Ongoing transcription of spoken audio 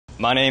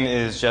My name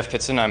is Jeff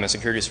Kitson. I'm a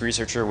security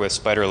researcher with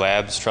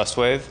SpiderLabs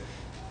Trustwave.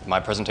 My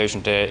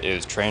presentation today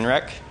is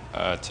Tranewreck.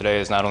 Today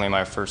is not only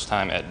my first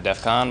time at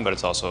DEF CON, but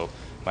it's also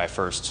my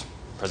first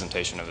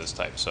presentation of this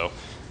type. So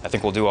I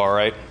think we'll do all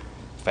right.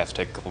 If I have to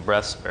take a couple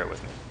breaths, bear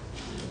with me.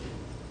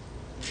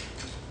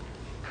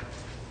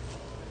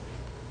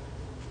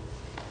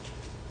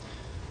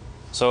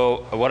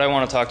 So what I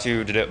want to talk to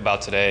you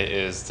about today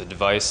is the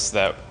device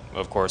that,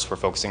 of course, we're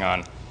focusing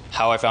on,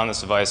 how I found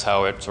this device,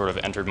 how it sort of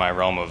entered my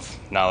realm of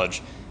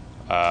knowledge,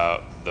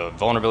 the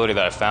vulnerability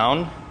that I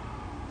found,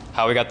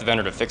 how we got the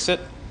vendor to fix it,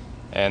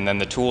 and then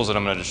the tools that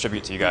I'm going to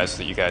distribute to you guys so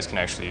that you guys can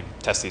actually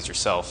test these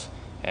yourself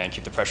and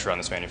keep the pressure on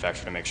this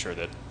manufacturer to make sure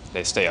that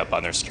they stay up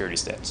on their security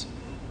stats.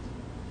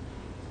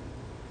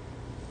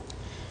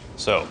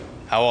 So,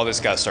 how all this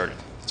got started.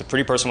 It's a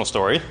pretty personal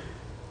story.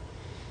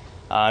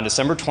 On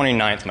December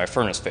 29th, my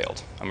furnace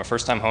failed. I'm a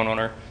first-time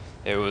homeowner.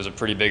 It was a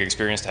pretty big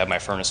experience to have my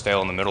furnace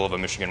fail in the middle of a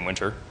Michigan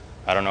winter.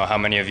 I don't know how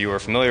many of you are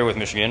familiar with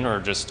Michigan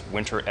or just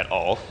winter at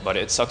all, but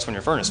it sucks when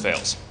your furnace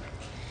fails.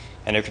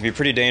 And it can be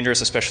pretty dangerous,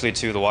 especially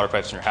to the water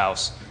pipes in your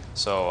house.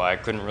 So I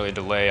couldn't really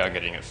delay on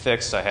getting it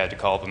fixed. I had to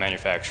call up a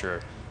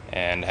manufacturer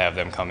and have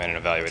them come in and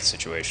evaluate the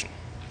situation.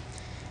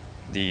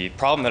 The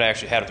problem that I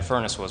actually had with the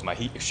furnace was my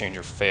heat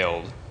exchanger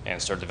failed and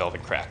started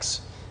developing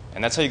cracks.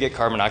 And that's how you get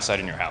carbon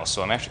monoxide in your house.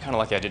 So I'm actually kind of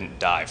lucky I didn't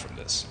die from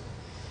this.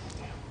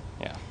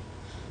 Yeah.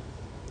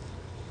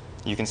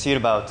 You can see it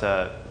about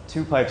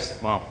 2 pipes,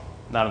 well,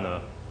 not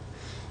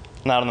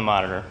on the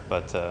monitor,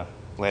 but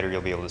later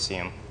you'll be able to see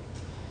them.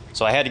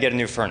 So I had to get a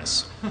new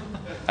furnace.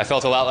 I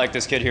felt a lot like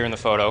this kid here in the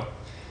photo.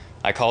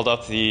 I called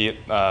up the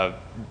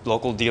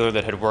local dealer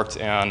that had worked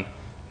on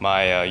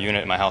my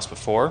unit in my house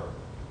before,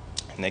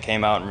 and they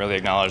came out and really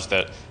acknowledged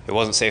that it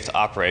wasn't safe to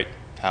operate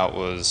how it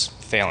was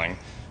failing.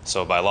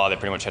 So by law, they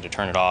pretty much had to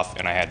turn it off,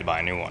 and I had to buy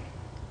a new one.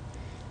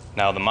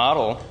 Now, the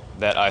model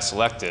that I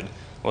selected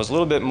was a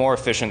little bit more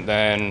efficient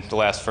than the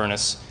last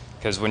furnace,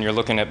 because when you're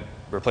looking at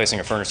replacing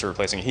a furnace or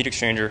replacing a heat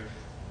exchanger,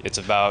 it's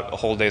about a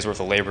whole day's worth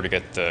of labor to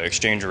get the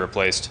exchanger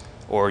replaced,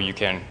 or you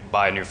can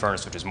buy a new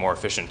furnace which is more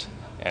efficient,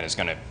 and it's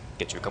going to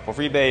get you a couple of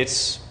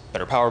rebates,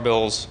 better power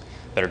bills,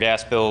 better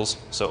gas bills,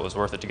 so it was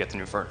worth it to get the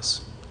new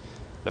furnace.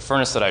 The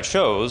furnace that I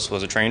chose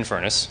was a Trane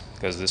furnace,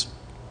 because this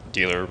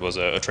dealer was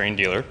a Trane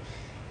dealer,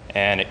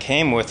 and it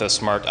came with a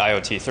smart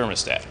IoT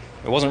thermostat.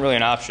 It wasn't really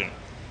an option.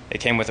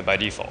 It came with it by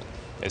default.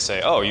 They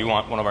say, oh, you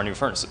want one of our new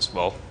furnaces.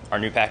 Well, our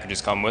new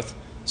packages come with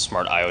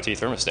smart IoT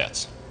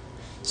thermostats.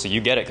 So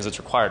you get it because it's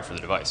required for the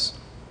device.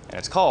 And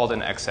it's called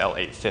an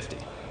XL850.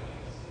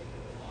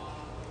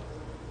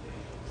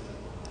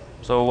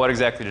 So what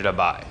exactly did I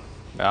buy?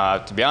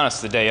 To be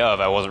honest, the day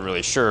of, I wasn't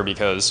really sure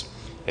because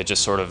it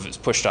just sort of is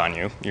pushed on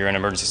you. You're in an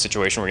emergency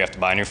situation where you have to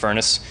buy a new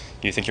furnace.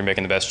 You think you're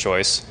making the best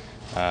choice.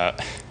 One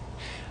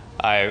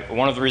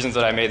of the reasons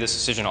that I made this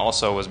decision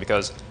also was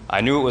because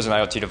I knew it was an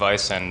IoT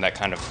device, and that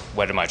kind of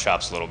whetted my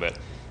chops a little bit.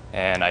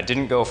 And I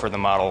didn't go for the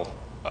model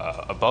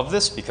above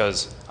this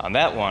because on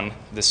that one,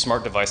 this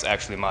smart device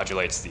actually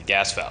modulates the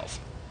gas valve.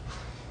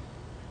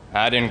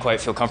 I didn't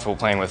quite feel comfortable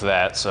playing with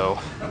that, so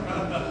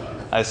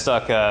I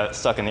stuck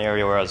in the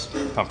area where I was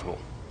comfortable.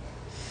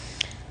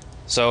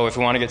 So if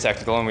we want to get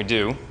technical, and we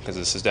do, because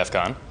this is DEF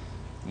CON,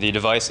 the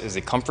device is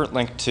the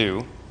ComfortLink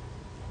 2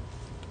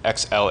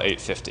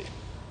 XL850.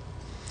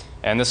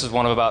 And this is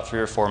one of about 3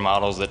 or 4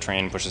 models that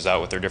Trane pushes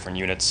out with their different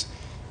units.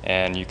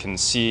 And you can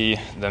see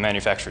the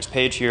manufacturer's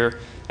page here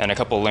and a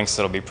couple of links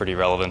that will be pretty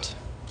relevant.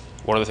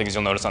 One of the things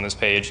you'll notice on this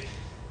page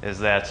is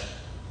that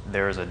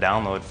there is a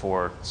download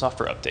for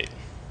software update.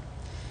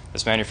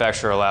 This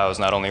manufacturer allows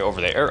not only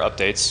over-the-air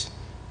updates,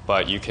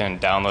 but you can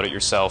download it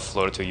yourself,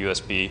 load it to a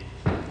USB,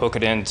 hook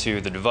it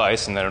into the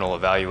device, and then it'll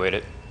evaluate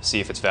it,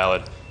 see if it's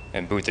valid,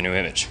 and boot the new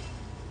image.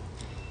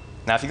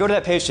 Now, if you go to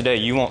that page today,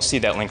 you won't see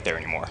that link there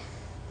anymore.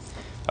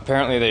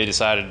 Apparently, they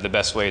decided the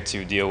best way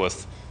to deal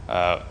with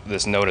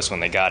this notice when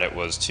they got it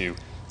was to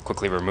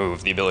quickly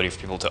remove the ability for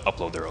people to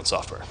upload their own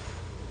software.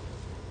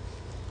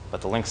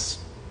 But the link's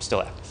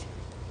still active.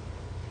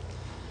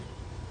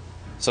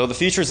 So the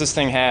features this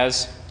thing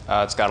has,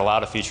 it's got a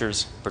lot of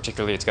features.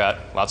 Particularly, it's got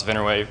lots of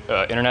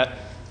internet.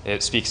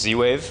 It speaks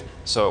Z-Wave,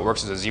 so it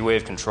works as a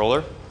Z-Wave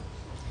controller.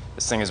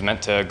 This thing is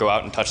meant to go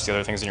out and touch the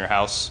other things in your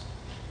house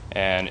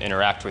and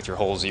interact with your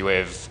whole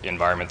Z-Wave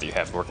environment that you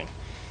have working.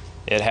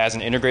 It has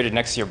an integrated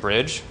Nexia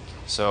bridge.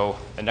 So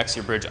a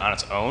Nexia bridge on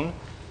its own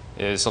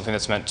is something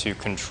that's meant to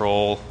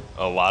control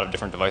a lot of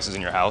different devices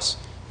in your house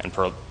and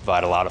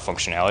provide a lot of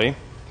functionality.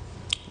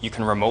 You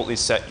can remotely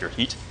set your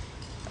heat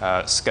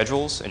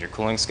schedules and your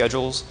cooling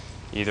schedules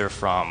either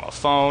from a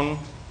phone,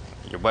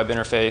 your web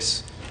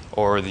interface,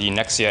 or the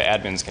Nexia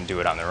admins can do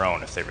it on their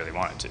own if they really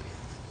wanted to.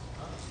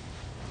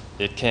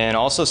 It can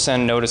also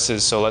send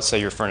notices, so let's say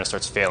your furnace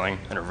starts failing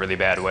in a really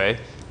bad way,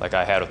 like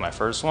I had with my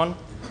first one.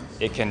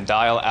 It can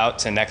dial out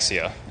to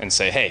Nexia and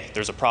say, hey,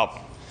 there's a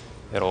problem.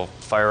 It'll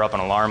fire up an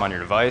alarm on your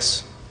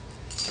device,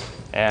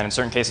 and in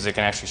certain cases it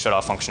can actually shut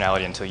off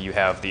functionality until you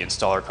have the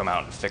installer come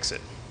out and fix it.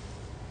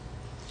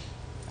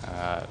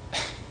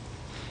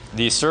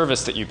 The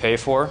service that you pay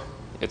for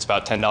It's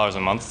about $10 a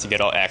month to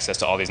get all access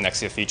to all these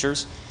Nexia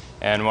features.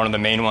 And one of the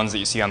main ones that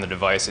you see on the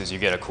device is you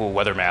get a cool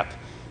weather map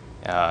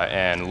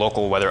and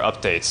local weather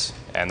updates.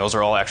 And those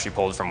are all actually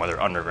pulled from Weather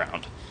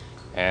Underground.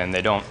 And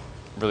they don't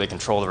really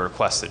control the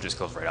request. It just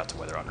goes right out to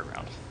Weather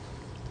Underground.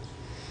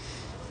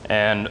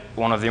 And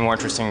one of the more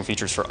interesting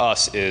features for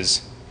us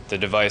is the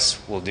device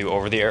will do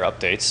over-the-air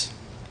updates.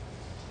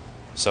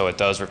 So it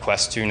does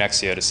request to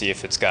Nexia to see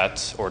if it's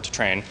got, or to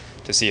Trane,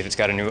 to see if it's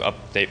got a new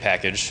update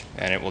package,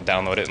 and it will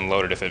download it and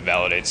load it if it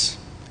validates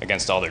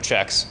against all their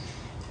checks.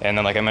 And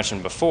then, like I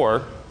mentioned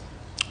before,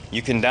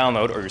 you can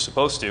download, or you're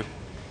supposed to.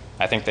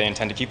 I think they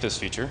intend to keep this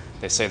feature.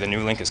 They say the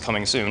new link is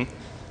coming soon.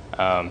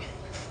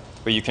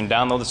 But you can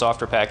download the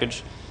software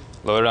package,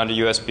 load it onto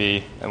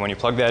USB, and when you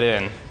plug that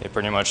in, it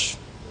pretty much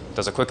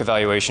does a quick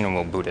evaluation and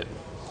will boot it.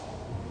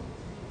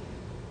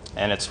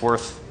 And it's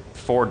worth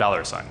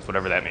 $4,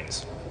 whatever that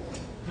means.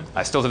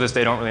 I still to this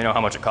day don't really know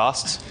how much it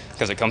costs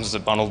because it comes as a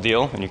bundled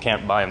deal and you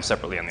can't buy them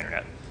separately on the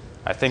internet.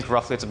 I think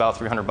roughly it's about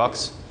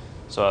 $300,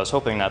 so I was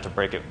hoping not to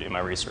break it in my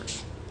research.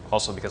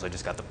 Also because I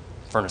just got the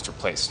furnace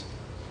replaced.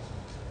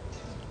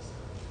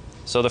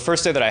 So the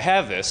first day that I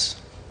have this,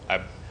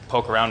 I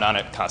poke around on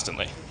it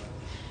constantly.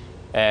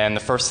 And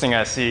the first thing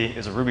I see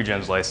is a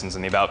RubyGems license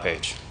in the About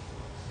page.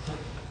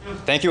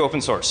 Thank you,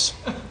 open source.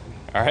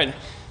 All right.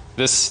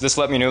 This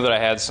let me know that I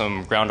had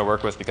some ground to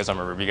work with because I'm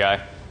a Ruby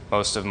guy.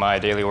 Most of my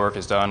daily work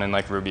is done in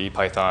like Ruby,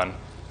 Python,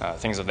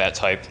 things of that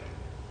type.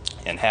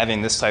 And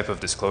having this type of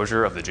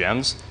disclosure of the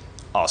gems,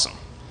 awesome.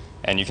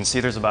 And you can see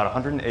there's about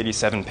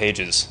 187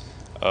 pages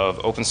of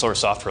open source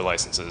software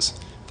licenses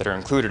that are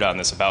included on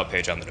this About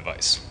page on the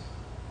device.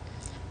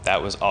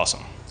 That was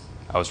awesome.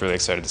 I was really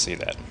excited to see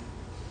that.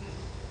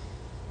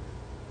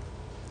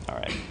 All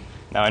right.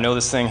 Now I know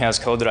this thing has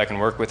code that I can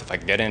work with if I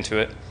can get into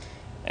it.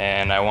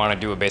 And I want to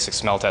do a basic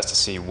smell test to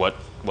see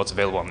what's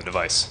available on the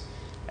device.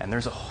 And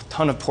there's a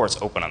ton of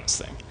ports open on this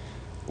thing.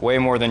 Way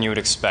more than you would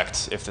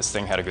expect if this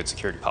thing had a good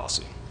security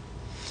policy.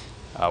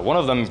 One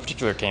of them in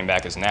particular came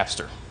back as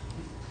Napster,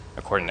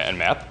 according to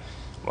Nmap.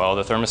 Well,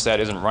 the thermostat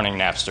isn't running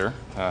Napster.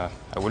 I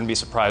wouldn't be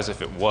surprised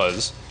if it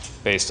was,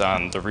 based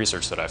on the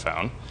research that I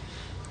found.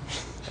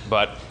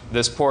 But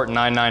this port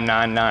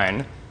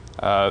 9999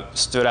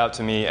 stood out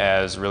to me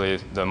as really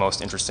the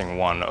most interesting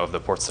one of the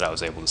ports that I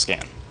was able to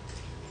scan.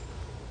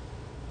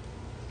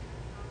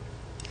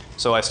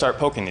 So I start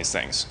poking these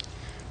things.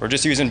 We're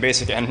just using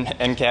basic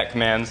ncat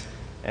commands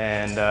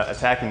and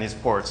attacking these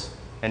ports.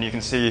 And you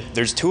can see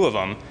there's two of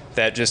them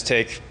that just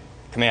take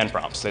command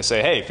prompts. They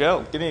say, hey,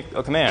 Phil, give me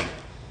a command.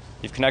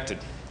 You've connected.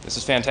 This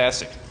is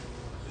fantastic.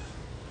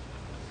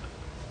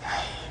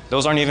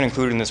 Those aren't even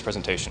included in this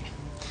presentation,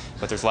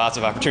 but there's lots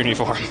of opportunity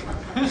for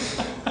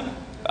them.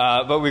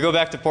 But we go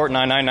back to port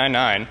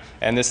 9999,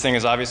 and this thing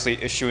is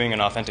obviously issuing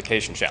an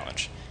authentication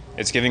challenge.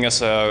 It's giving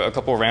us a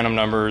couple of random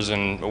numbers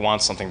and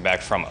wants something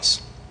back from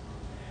us.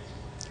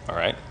 All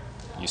right,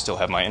 you still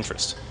have my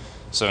interest.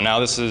 So now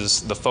this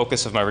is the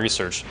focus of my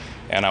research,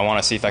 and I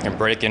want to see if I can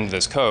break into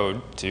this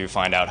code to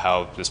find out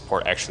how this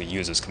port actually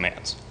uses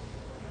commands.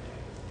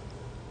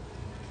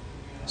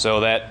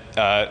 So that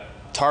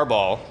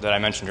tarball that I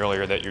mentioned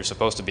earlier that you're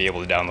supposed to be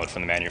able to download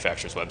from the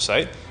manufacturer's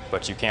website,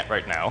 but you can't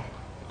right now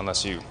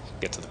unless you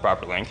get to the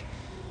proper link,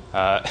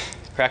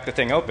 crack the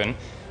thing open,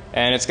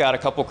 and it's got a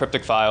couple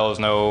cryptic files,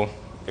 no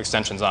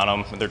extensions on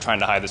them. They're trying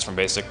to hide this from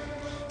basic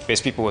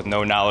people with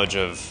no knowledge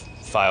of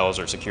files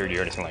or security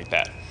or anything like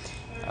that.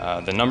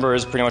 The number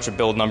is pretty much a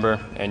build number,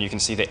 and you can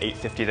see the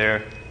 850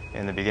 there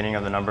in the beginning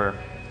of the number.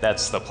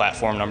 That's the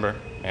platform number,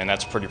 and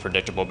that's pretty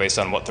predictable based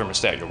on what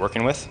thermostat you're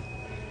working with.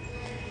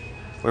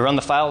 We run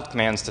the file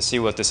commands to see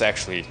what this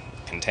actually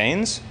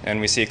contains, and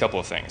we see a couple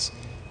of things.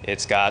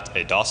 It's got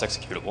a DOS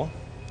executable,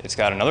 it's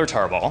got another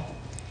tarball,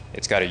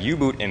 it's got a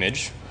U-boot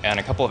image, and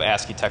a couple of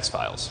ASCII text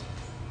files.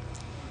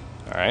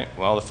 All right,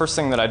 well, the first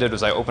thing that I did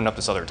was I opened up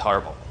this other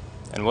tarball,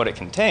 and what it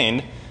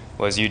contained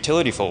was a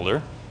utility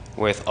folder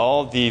with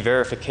all the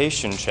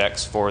verification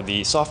checks for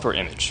the software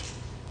image.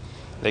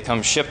 They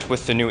come shipped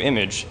with the new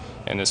image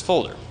in this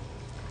folder.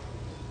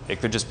 It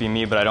could just be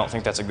me, but I don't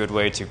think that's a good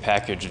way to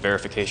package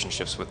verification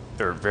checks with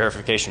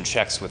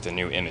the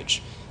new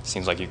image.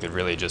 Seems like you could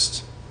really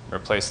just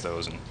replace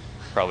those and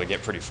probably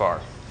get pretty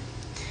far.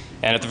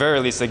 And at the very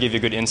least, they give you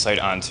good insight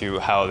onto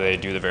how they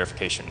do the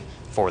verification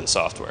for the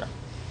software.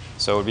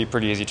 So it would be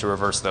pretty easy to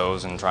reverse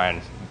those and try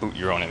and boot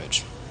your own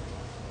image.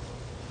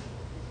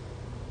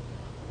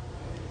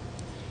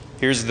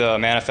 Here's the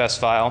manifest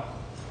file.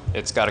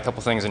 It's got a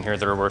couple things in here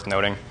that are worth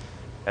noting.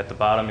 At the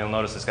bottom, you'll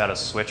notice it's got a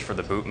switch for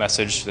the boot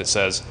message that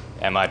says,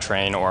 am I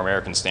Trane or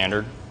American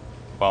Standard?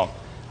 Well,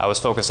 I was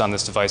focused on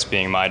this device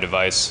being my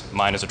device.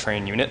 Mine is a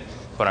Trane unit,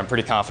 but I'm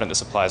pretty confident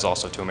this applies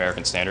also to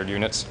American Standard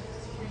units.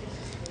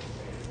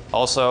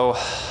 Also,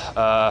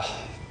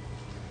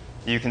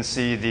 you can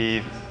see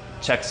the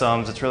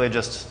checksums. It's really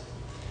just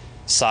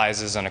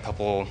sizes and a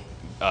couple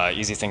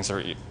easy things that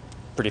are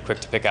pretty quick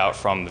to pick out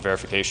from the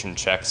verification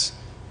checks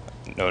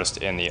noticed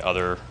in the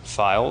other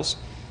files.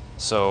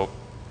 So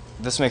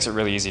this makes it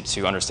really easy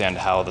to understand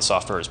how the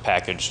software is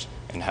packaged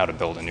and how to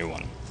build a new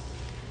one.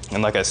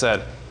 And like I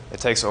said, it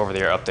takes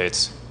over-the-air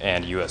updates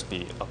and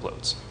USB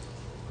uploads.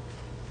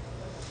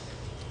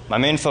 My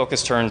main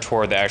focus turned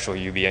toward the actual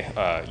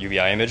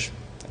UBI image.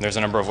 There's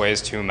a number of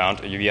ways to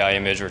mount a UBI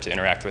image or to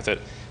interact with it,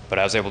 but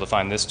I was able to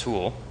find this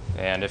tool.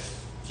 And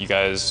if you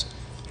guys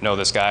know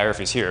this guy, or if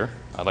he's here,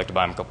 I'd like to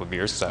buy him a couple of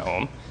beers because I owe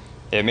him.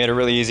 It made it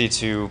really easy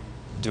to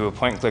do a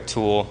point-and-click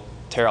tool,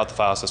 tear out the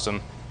file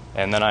system,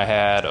 and then I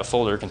had a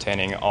folder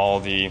containing all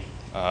the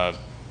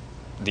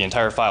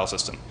entire file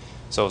system.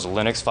 So it was a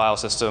Linux file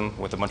system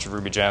with a bunch of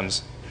Ruby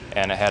gems,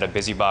 and it had a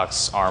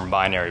BusyBox ARM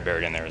binary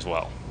buried in there as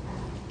well.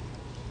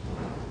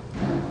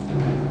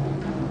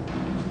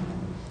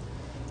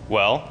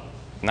 Well,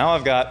 now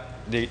I've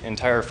got the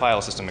entire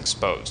file system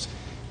exposed.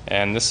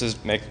 And this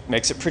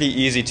makes it pretty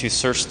easy to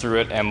search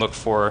through it and look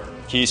for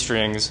key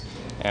strings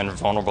and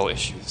vulnerable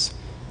issues.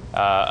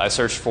 I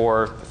searched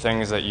for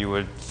things that you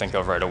would think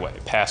of right away: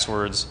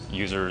 passwords,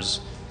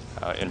 users,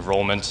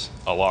 enrollment,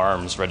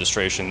 alarms,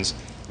 registrations.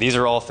 These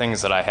are all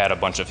things that I had a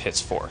bunch of hits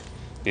for.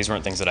 These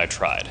weren't things that I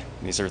tried.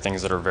 These are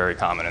things that are very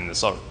common in the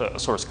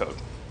source code.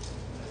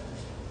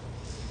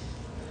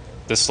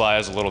 This slide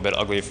is a little bit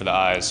ugly for the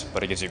eyes,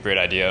 but it gives you a great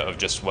idea of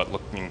just what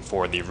looking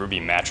for the Ruby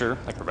matcher,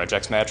 like a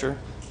regex matcher,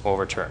 will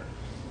return.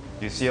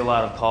 You see a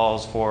lot of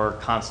calls for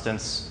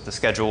constants, the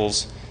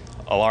schedules,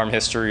 alarm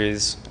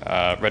histories,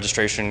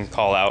 registration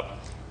call out.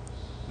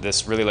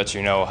 This really lets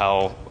you know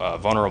how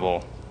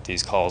vulnerable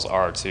these calls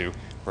are to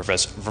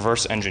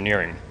reverse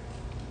engineering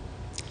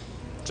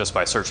just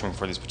by searching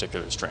for these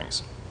particular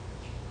strings.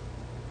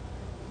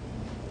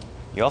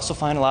 You also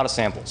find a lot of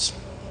samples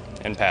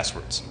in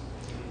passwords.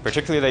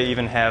 Particularly, they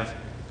even have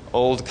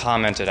old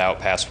commented out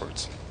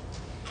passwords.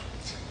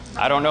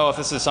 I don't know if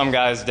this is some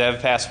guy's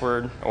dev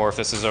password or if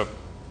this is a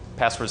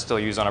password still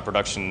used on a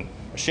production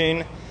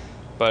machine,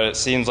 but it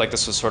seems like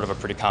this was sort of a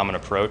pretty common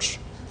approach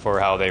for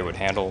how they would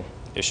handle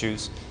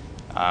issues.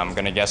 I'm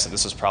going to guess that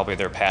this is probably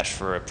their patch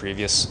for a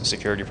previous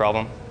security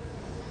problem.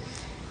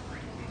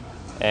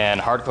 And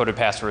hard-coded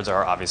passwords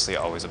are obviously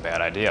always a bad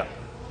idea,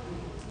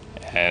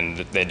 and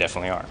they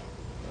definitely are.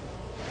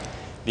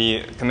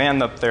 The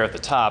command up there at the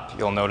top,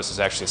 you'll notice, is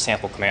actually a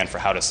sample command for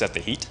how to set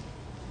the heat.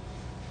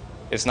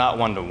 It's not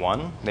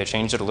one-to-one. They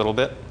changed it a little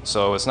bit,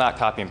 so it's not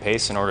copy and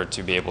paste in order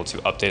to be able to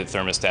update the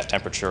thermostat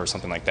temperature or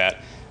something like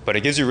that, but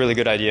it gives you a really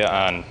good idea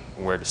on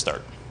where to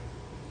start.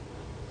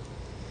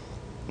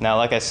 Now,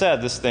 like I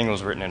said, this thing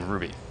was written in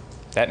Ruby.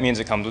 That means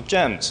it comes with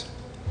gems.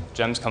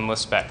 Gems come with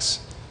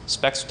specs.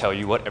 Specs tell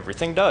you what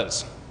everything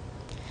does.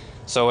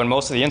 So in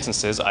most of the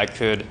instances, I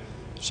could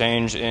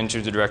change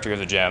into the directory of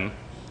the gem,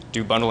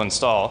 do bundle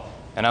install,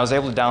 and I was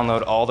able to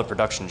download all the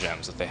production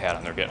gems that they had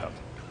on their GitHub.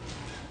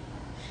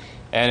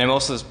 And in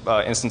most of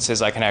the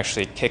instances, I can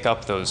actually kick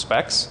up those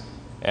specs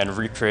and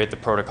recreate the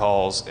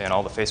protocols and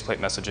all the faceplate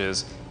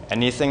messages.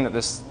 Anything that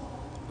this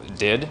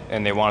did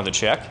and they wanted to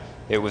check,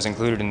 it was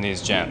included in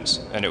these gems,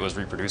 and it was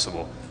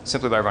reproducible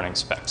simply by running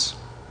specs.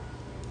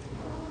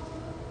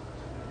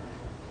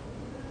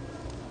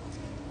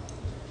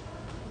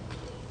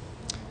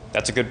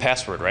 That's a good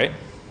password, right?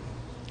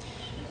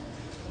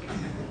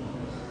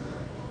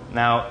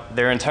 Now,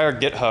 their entire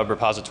GitHub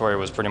repository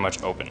was pretty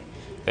much open.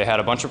 They had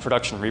a bunch of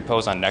production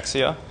repos on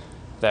Nexia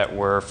that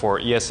were for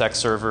ESX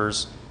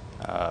servers,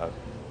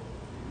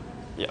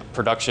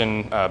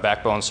 production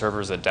backbone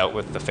servers that dealt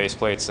with the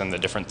faceplates and the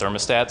different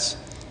thermostats.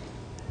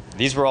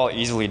 These were all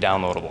easily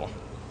downloadable,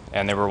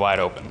 and they were wide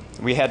open.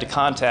 We had to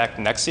contact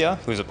Nexia,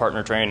 who's a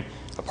partner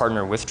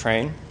with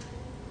Trane,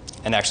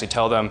 and actually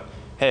tell them,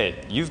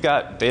 hey, you've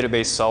got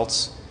database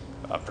salts,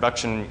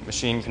 production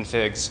machine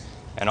configs,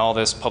 and all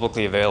this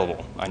publicly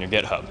available on your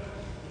GitHub.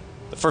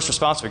 The first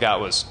response we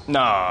got was,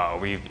 no,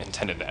 we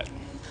intended that.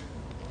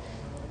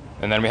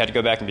 And then we had to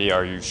go back and be,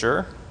 are you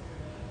sure?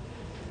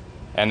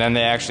 And then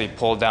they actually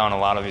pulled down a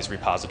lot of these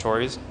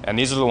repositories, and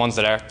these are the ones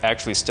that are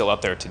actually still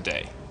up there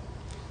today,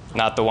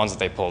 not the ones that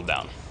they pulled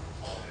down.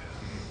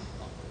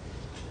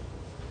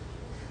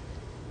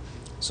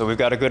 So we've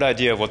got a good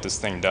idea of what this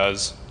thing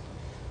does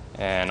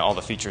and all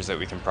the features that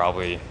we can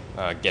probably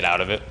get out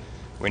of it.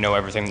 We know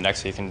everything that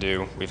Nexia can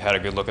do. We've had a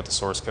good look at the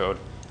source code.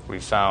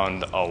 We've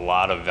found a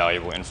lot of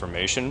valuable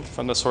information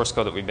from the source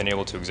code that we've been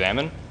able to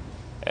examine.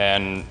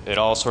 And it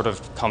all sort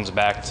of comes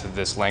back to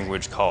this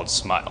language called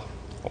SMILE,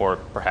 or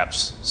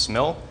perhaps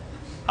SMIL.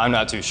 I'm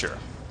not too sure.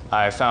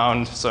 I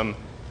found some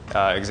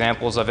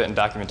examples of it in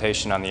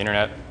documentation on the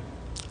internet.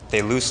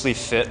 They loosely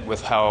fit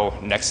with how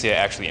Nexia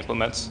actually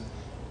implements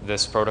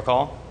this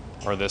protocol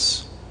or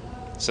this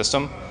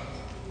system.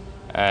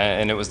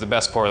 And it was the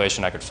best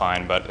correlation I could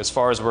find. But as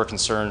far as we're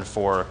concerned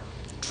for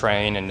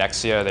Trane and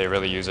Nexia, they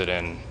really use it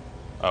in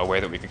a way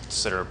that we could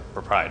consider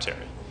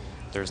proprietary.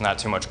 There's not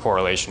too much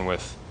correlation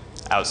with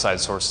outside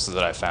sources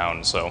that I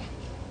found, so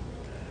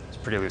it's a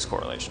pretty loose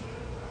correlation.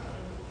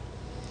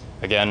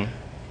 Again,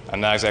 I'm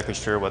not exactly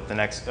sure what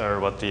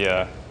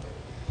the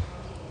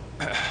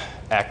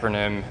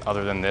acronym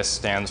other than this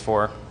stands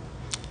for.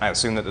 I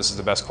assume that this is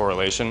the best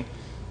correlation.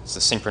 It's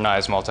the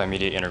synchronized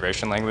multimedia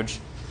integration language.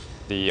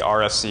 The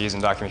RFCs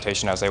and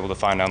documentation I was able to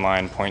find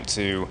online point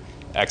to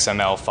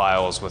XML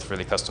files with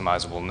really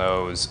customizable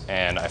nodes,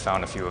 and I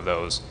found a few of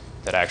those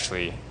that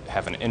actually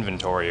have an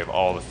inventory of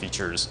all the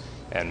features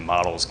and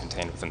models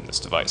contained within this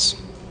device.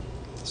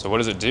 So what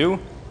does it do?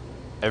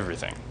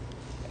 Everything.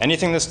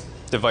 Anything this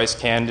device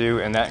can do,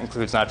 and that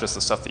includes not just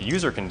the stuff the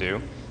user can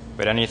do,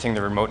 but anything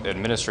the remote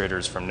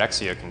administrators from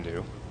Nexia can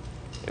do,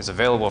 is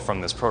available from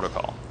this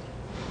protocol.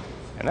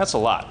 And that's a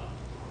lot.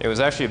 It was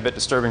actually a bit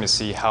disturbing to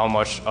see how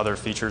much other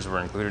features were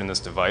included in this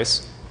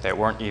device that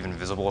weren't even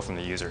visible from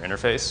the user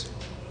interface.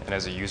 And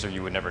as a user,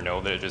 you would never know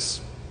that it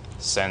just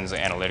sends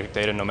analytic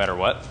data no matter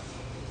what.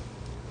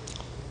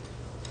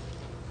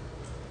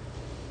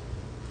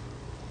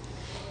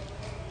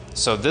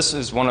 So this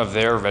is one of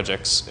their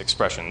regex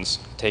expressions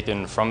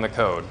taken from the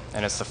code,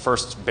 and it's the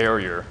first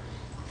barrier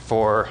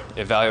for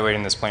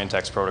evaluating this plain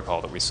text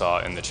protocol that we saw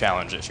in the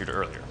challenge issued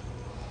earlier.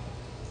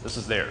 This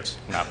is theirs,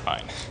 not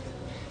mine.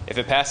 If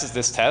it passes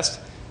this test,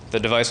 the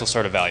device will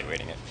start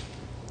evaluating it.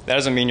 That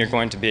doesn't mean you're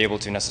going to be able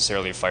to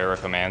necessarily fire a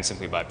command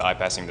simply by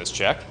bypassing this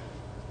check,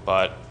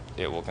 but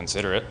it will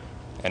consider it,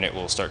 and it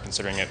will start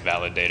considering it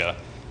valid data,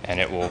 and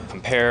it will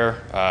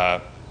compare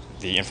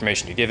the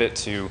information you give it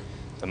to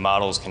the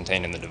models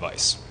contained in the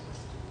device.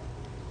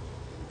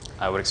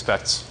 I would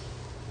expect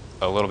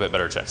a little bit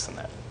better checks than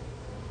that.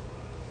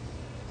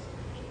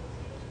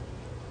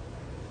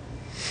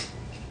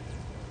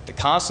 The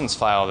constants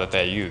file that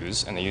they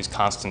use, and they use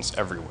constants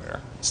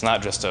everywhere. It's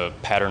not just a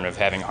pattern of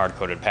having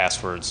hard-coded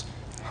passwords,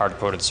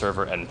 hard-coded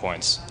server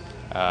endpoints.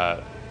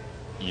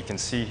 You can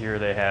see here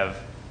they have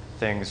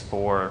things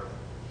for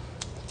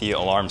the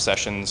alarm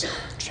sessions,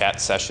 chat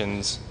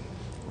sessions,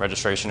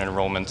 registration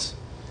enrollment.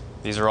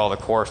 These are all the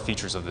core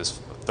features of this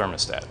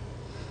thermostat.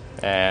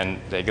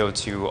 And they go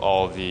to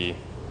all the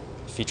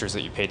features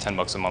that you pay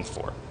 $10 a month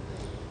for.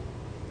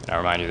 And I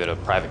remind you that a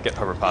private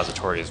GitHub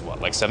repository is what,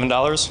 like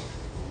 $7?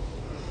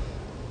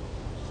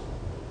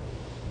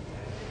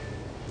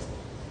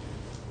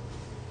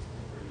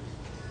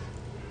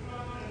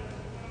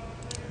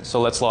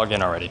 So let's log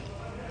in already.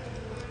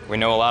 We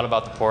know a lot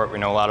about the port, we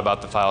know a lot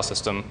about the file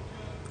system.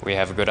 We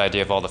have a good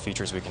idea of all the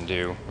features we can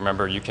do.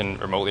 Remember, you can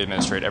remotely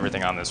administrate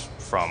everything on this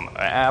from an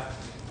app,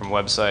 from a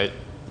website.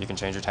 You can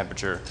change your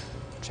temperature,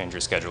 change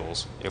your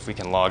schedules. If we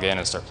can log in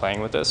and start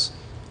playing with this,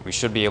 we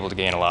should be able to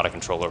gain a lot of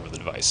control over the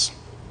device.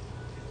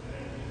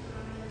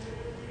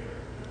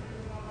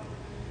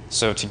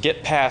 So to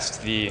get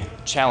past the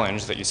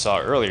challenge that you saw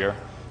earlier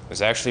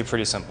was actually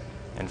pretty simple.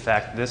 In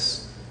fact,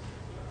 this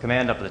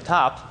command up at the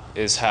top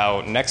is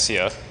how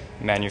Nexia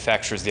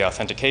manufactures the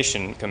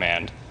authentication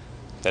command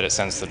that it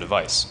sends to the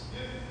device.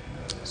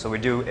 So we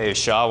do a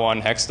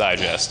SHA-1 hex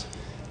digest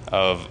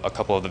of a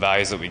couple of the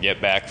values that we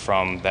get back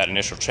from that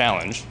initial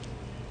challenge,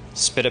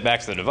 spit it back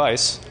to the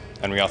device,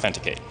 and we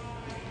authenticate.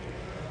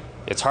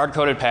 It's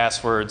hard-coded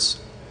passwords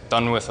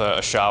done with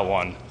a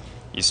SHA-1.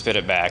 You spit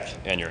it back,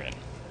 and you're in.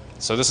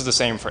 So this is the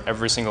same for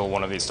every single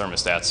one of these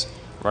thermostats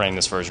running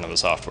this version of the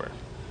software.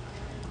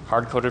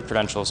 Hard-coded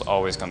credentials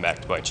always come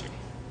back to bite you.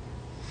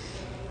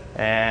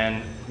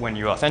 And when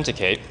you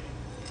authenticate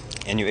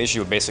and you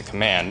issue a basic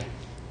command,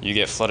 you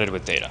get flooded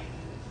with data.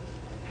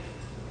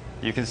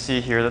 You can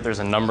see here that there's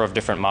a number of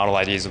different model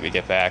IDs that we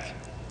get back.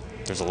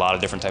 There's a lot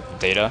of different types of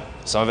data.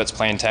 Some of it's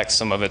plain text,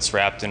 some of it's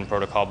wrapped in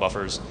protocol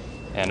buffers,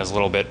 and is a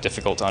little bit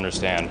difficult to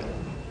understand.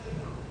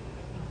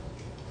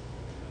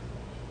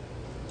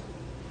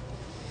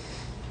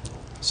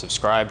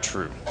 Subscribe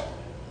true.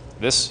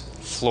 This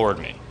floored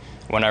me.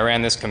 When I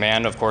ran this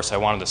command, of course, I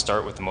wanted to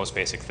start with the most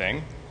basic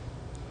thing.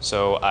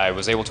 So I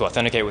was able to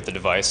authenticate with the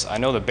device. I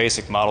know the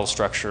basic model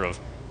structure of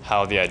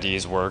how the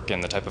IDs work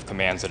and the type of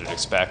commands that it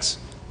expects.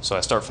 So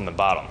I start from the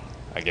bottom.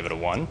 I give it a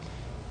 1.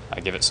 I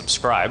give it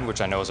subscribe,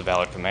 which I know is a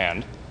valid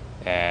command.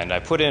 And I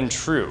put in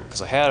true,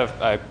 because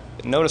I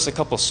noticed a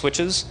couple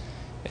switches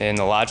in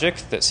the logic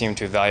that seemed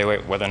to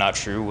evaluate whether or not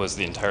true was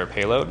the entire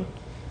payload.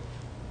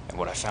 And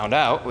what I found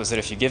out was that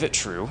if you give it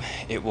true,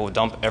 it will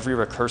dump every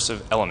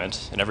recursive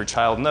element in every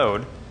child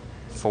node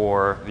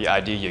for the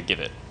ID you give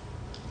it.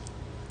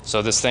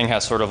 So this thing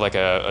has sort of like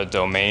a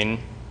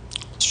domain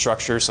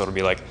structure, so it'll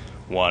be like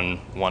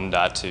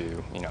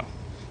 1.2, you know,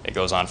 it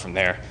goes on from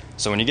there.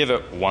 So when you give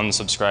it 1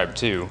 subscribe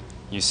to,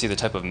 you see the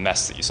type of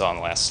mess that you saw on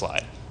the last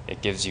slide.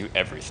 It gives you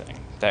everything.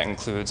 That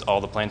includes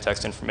all the plain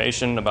text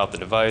information about the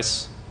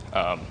device,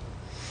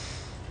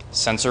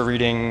 sensor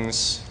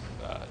readings,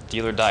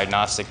 dealer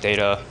diagnostic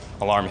data,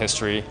 alarm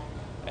history,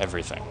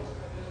 everything.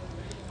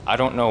 I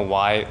don't know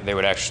why they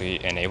would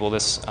actually enable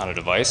this on a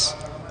device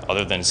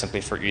other than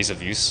simply for ease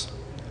of use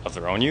of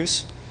their own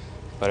use,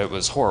 but it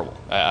was horrible.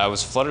 I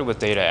was flooded with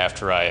data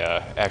after I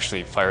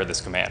actually fired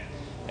this command.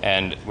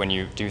 And when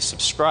you do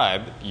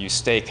subscribe, you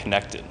stay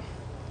connected.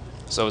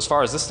 So as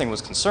far as this thing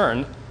was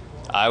concerned,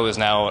 I was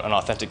now an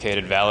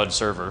authenticated valid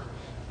server,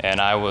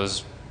 and I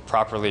was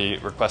properly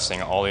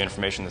requesting all the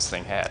information this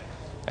thing had,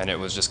 and it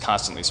was just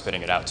constantly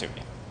spitting it out to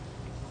me.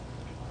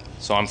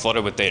 So I'm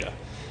flooded with data.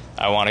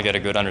 I want to get a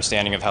good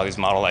understanding of how these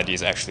model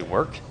IDs actually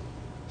work.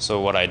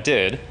 So what I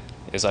did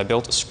is I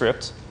built a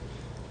script,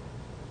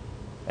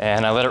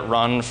 and I let it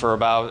run for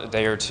about a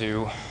day or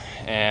two,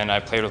 and I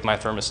played with my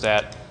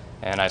thermostat,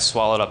 and I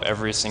swallowed up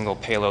every single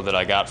payload that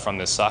I got from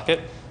this socket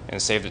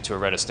and saved it to a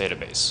Redis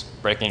database,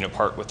 breaking it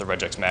apart with the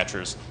regex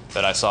matchers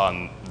that I saw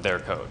in their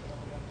code.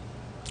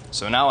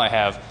 So now I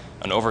have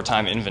an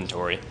overtime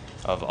inventory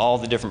of all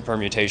the different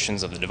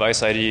permutations of the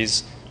device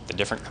IDs, the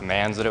different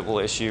commands that it will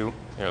issue,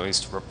 or at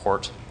least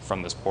report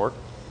from this port,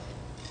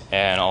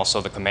 and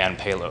also the command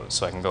payload.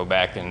 So I can go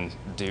back and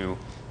do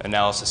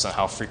analysis on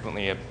how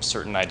frequently a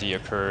certain ID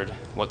occurred,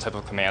 what type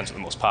of commands are the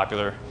most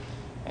popular,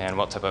 and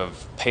what type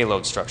of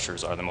payload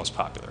structures are the most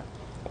popular,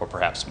 or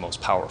perhaps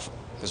most powerful.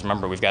 Because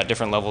remember, we've got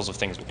different levels of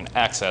things we can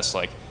access,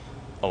 like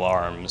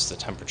alarms, the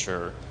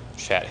temperature,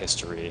 chat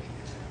history,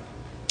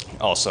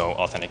 also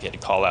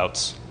authenticated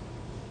callouts.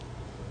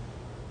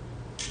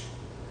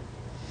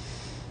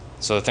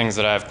 So the things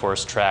that I, of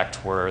course,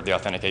 tracked were the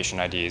authentication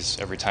IDs.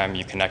 Every time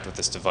you connect with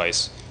this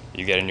device,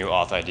 you get a new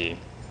auth ID.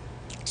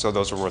 So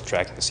those were worth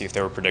tracking to see if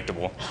they were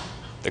predictable.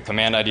 The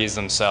command IDs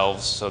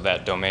themselves, so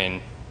that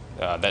domain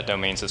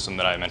system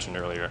that I mentioned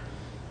earlier,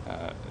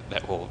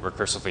 that will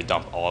recursively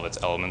dump all of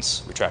its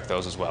elements, we track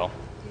those as well.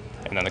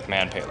 And then the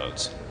command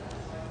payloads.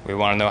 We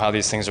want to know how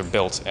these things are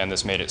built, and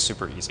this made it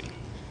super easy.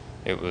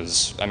 It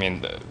was, I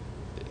mean,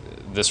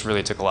 this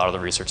really took a lot of the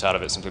research out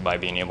of it simply by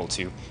being able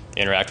to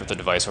interact with the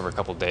device over a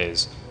couple of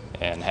days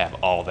and have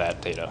all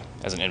that data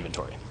as an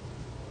inventory.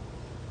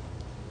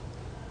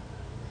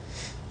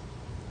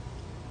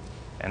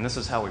 And this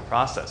is how we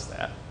process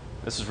that.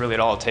 This is really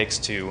all it takes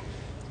to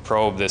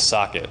probe this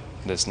socket,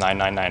 this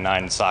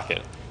 9999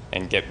 socket,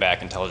 and get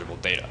back intelligible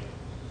data.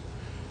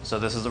 So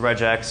this is the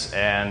regex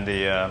and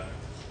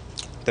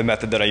the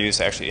method that I use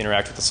to actually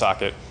interact with the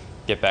socket,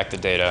 get back the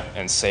data,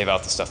 and save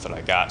out the stuff that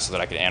I got so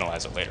that I could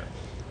analyze it later.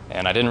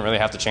 And I didn't really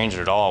have to change it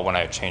at all when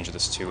I changed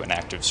this to an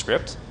active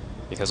script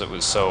because it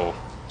was so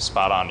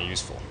spot on and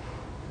useful.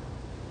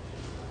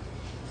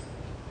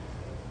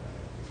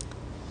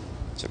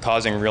 So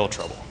causing real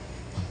trouble.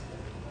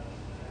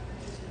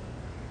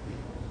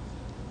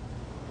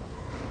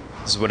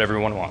 This is what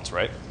everyone wants,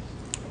 right?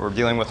 We're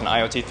dealing with an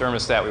IoT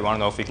thermostat. We want to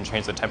know if we can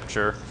change the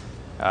temperature,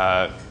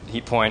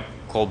 heat point,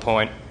 cold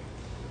point.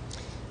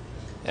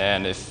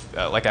 And if,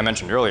 like I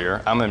mentioned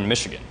earlier, I'm in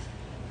Michigan.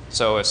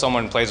 So if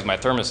someone plays with my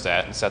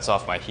thermostat and sets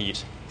off my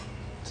heat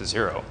to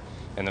 0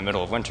 in the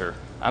middle of winter,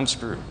 I'm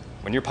screwed.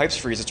 When your pipes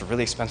freeze, it's a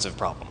really expensive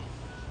problem.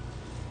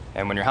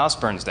 And when your house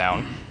burns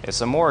down, it's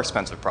a more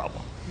expensive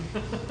problem.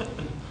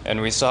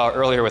 And we saw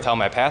earlier with how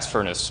my past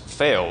furnace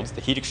failed,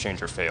 the heat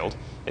exchanger failed,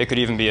 it could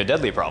even be a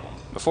deadly problem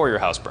before your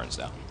house burns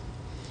down.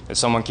 If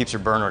someone keeps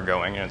your burner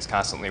going and it's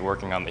constantly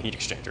working on the heat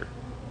exchanger,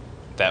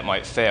 that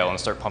might fail and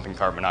start pumping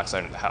carbon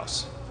monoxide into the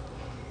house.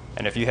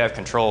 And if you have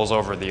controls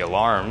over the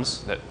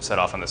alarms that set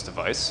off on this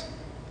device,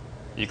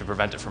 you could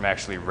prevent it from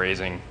actually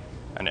raising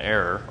an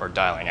error or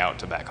dialing out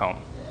to back home.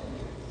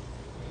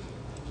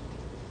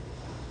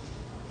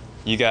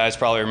 You guys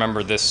probably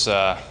remember this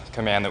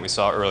command that we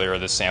saw earlier,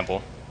 this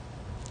sample.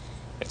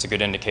 It's a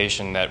good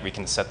indication that we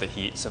can set the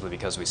heat simply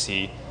because we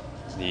see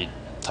the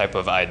type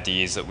of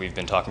IDs that we've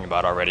been talking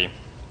about already,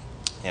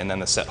 and then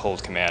the set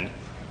hold command.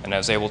 And I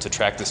was able to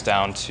track this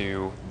down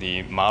to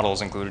the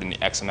models included in the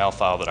XML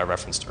file that I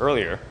referenced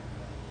earlier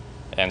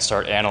and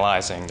start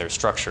analyzing their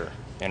structure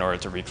in order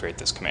to recreate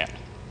this command.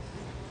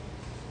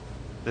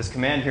 This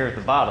command here at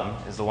the bottom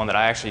is the one that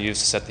I actually use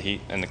to set the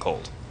heat and the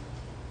cold,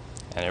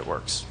 and it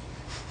works.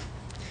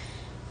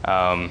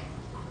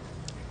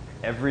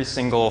 Every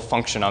single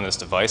function on this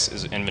device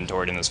is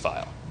inventoried in this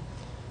file.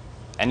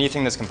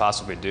 Anything this can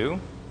possibly do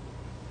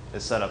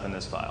is set up in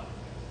this file.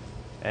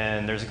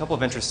 And there's a couple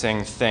of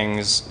interesting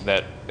things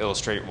that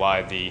illustrate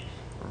why the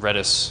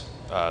Redis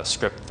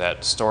script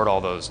that stored all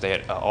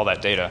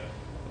that data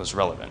was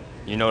relevant.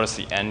 You notice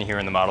the N here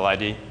in the model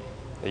ID.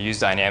 They use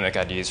dynamic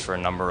IDs for a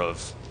number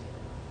of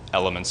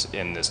elements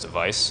in this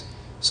device,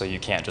 so you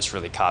can't just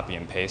really copy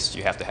and paste.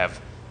 You have to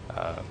have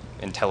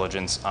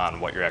intelligence on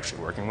what you're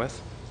actually working with.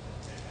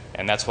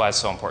 And that's why it's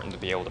so important to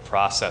be able to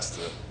process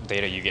the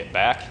data you get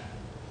back,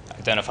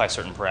 identify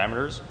certain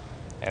parameters,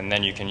 and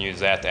then you can use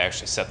that to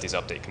actually set these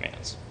update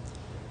commands.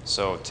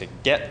 So to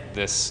get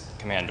this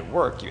command to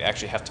work, you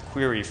actually have to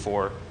query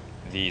for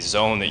the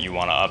zone that you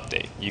want to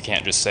update. You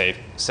can't just say,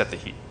 set the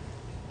heat.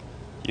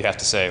 You have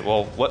to say,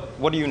 well,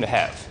 what do you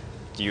have?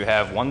 Do you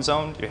have one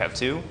zone? Do you have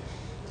two?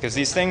 Because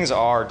these things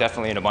are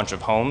definitely in a bunch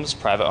of homes,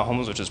 private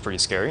homes, which is pretty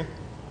scary.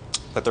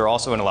 But they're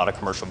also in a lot of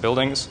commercial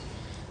buildings,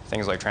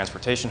 things like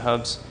transportation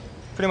hubs,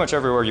 pretty much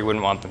everywhere you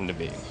wouldn't want them to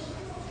be.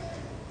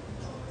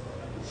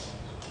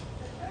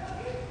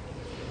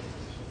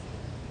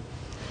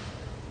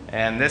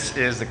 And this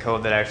is the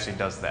code that actually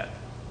does that.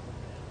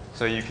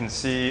 So you can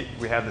see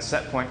we have the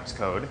set points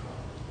code,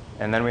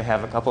 and then we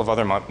have a couple of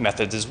other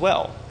methods as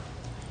well.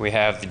 We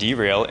have the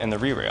derail and the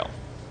rerail.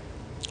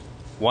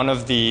 One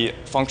of the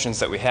functions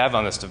that we have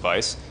on this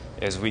device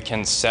is we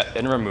can set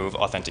and remove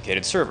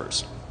authenticated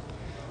servers.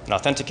 An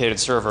authenticated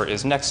server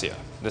is Nexia.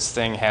 This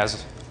thing has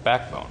a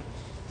backbone.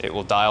 It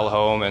will dial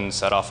home and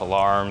set off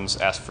alarms,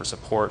 ask for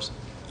support,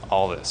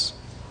 all this.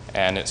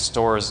 And it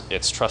stores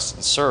its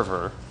trusted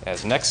server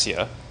as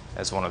Nexia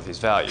as one of these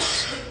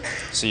values.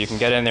 So you can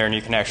get in there and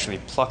you can actually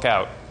pluck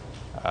out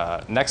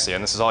Nexia,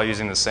 and this is all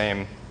using the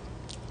same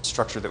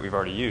structure that we've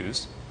already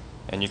used,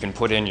 and you can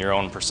put in your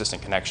own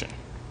persistent connection.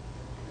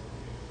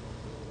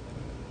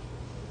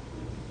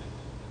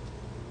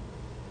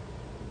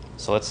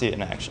 So let's see it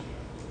in action.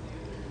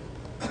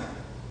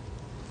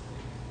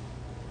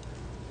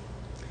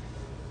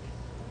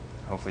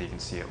 Hopefully you can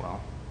see it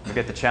well. We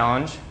get the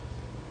challenge,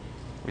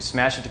 we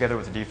smash it together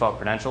with the default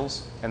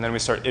credentials, and then we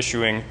start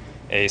issuing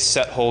a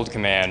set hold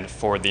command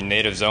for the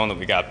native zone that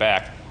we got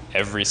back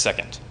every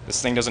second.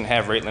 This thing doesn't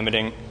have rate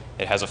limiting,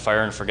 it has a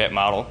fire and forget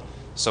model,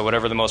 so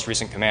whatever the most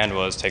recent command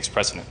was takes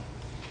precedent.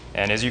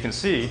 And as you can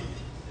see,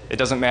 it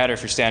doesn't matter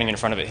if you're standing in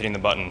front of it hitting the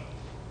button,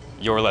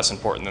 you're less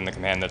important than the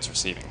command that's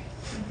receiving.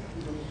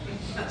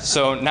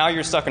 So now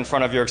you're stuck in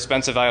front of your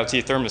expensive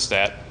IoT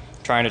thermostat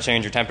trying to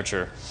change your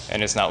temperature,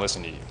 and it's not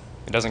listening to you.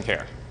 It doesn't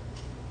care.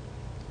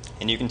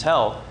 And you can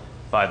tell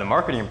by the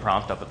marketing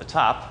prompt up at the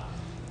top,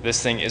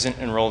 this thing isn't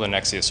enrolled in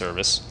Nexia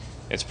service.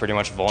 It's pretty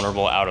much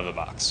vulnerable out of the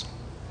box.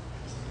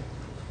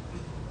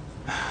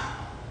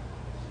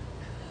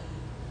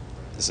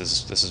 This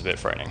is a bit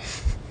frightening.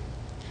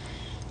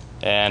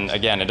 And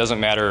again, it doesn't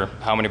matter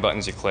how many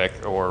buttons you click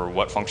or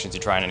what functions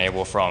you try and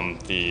enable from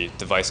the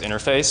device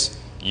interface,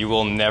 you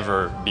will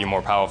never be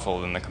more powerful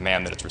than the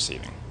command that it's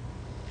receiving.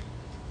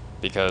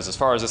 Because as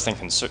far as this thing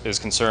is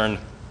concerned,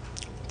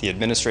 the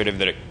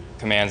administrative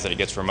commands that it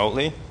gets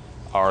remotely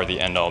are the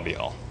end-all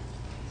be-all.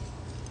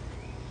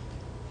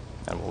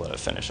 And we'll let it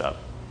finish up.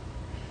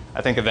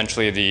 I think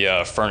eventually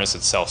the furnace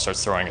itself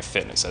starts throwing a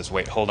fit and it says,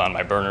 wait, hold on,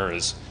 my burner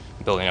is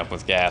building up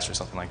with gas or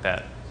something like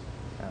that.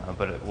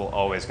 But it will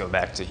always go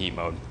back to heat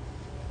mode.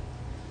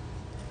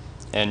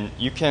 And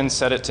you can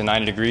set it to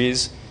 90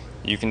 degrees.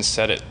 You can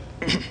set it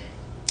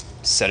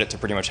to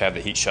pretty much have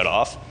the heat shut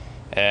off.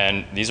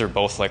 And these are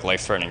both like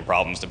life-threatening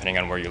problems depending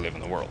on where you live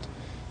in the world.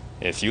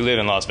 If you live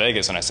in Las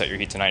Vegas and I set your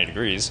heat to 90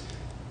 degrees,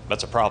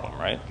 that's a problem,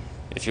 right?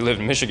 If you live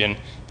in Michigan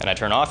and I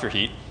turn off your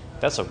heat,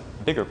 that's a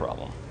bigger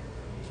problem.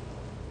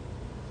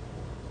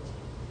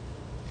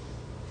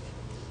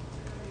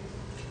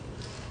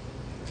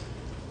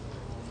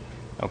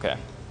 Okay.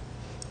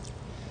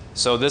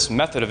 So this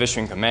method of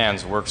issuing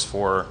commands works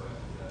for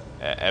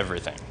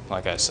everything,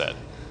 like I said.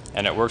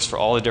 And it works for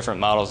all the different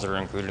models that are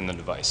included in the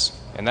device.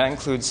 And that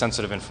includes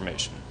sensitive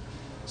information.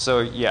 So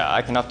yeah,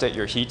 I can update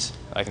your heat.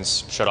 I can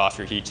shut off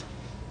your heat.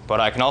 But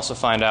I can also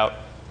find out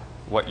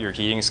what your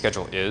heating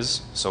schedule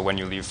is. So when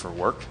you leave for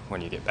work,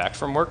 when you get back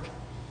from work,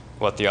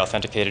 what the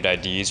authenticated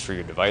IDs for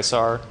your device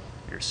are,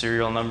 your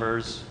serial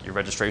numbers, your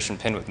registration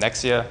pin with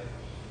Nexia,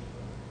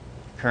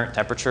 current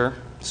temperature.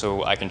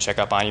 So I can check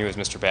up on you as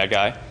Mr. Bad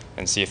Guy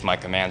and see if my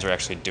commands are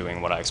actually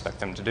doing what I expect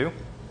them to do.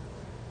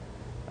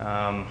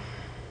 And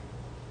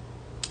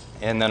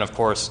then, of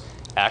course,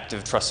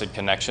 active trusted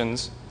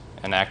connections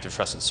and active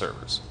trusted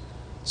servers.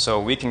 So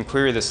we can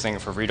query this thing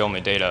for read-only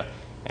data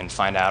and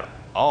find out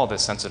all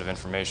this sensitive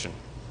information.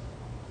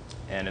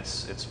 And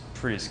it's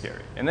pretty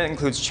scary. And that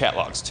includes chat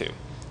logs, too.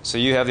 So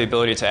you have the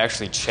ability to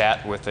actually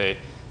chat with a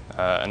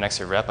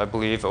Nexia rep, I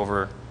believe,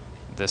 over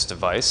this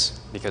device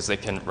because they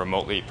can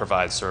remotely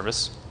provide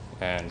service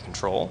and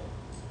control.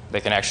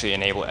 They can actually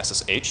enable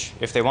SSH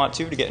if they want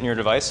to get in your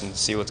device and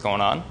see what's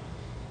going on.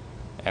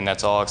 And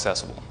that's all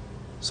accessible.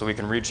 So we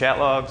can read chat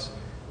logs,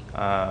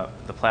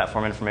 the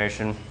platform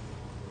information,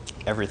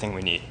 everything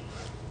we need.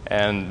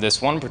 And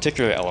this one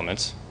particular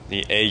element,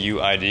 the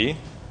AUID,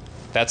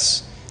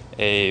 that's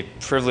a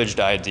privileged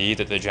ID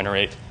that they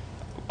generate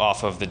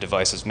off of the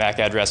device's MAC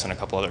address and a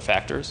couple other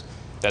factors.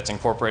 That's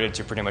incorporated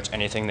to pretty much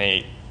anything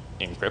they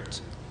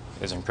encrypt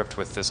is encrypted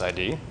with this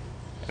ID.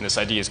 And this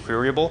ID is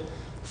queryable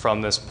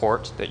from this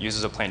port that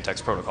uses a plain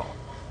text protocol.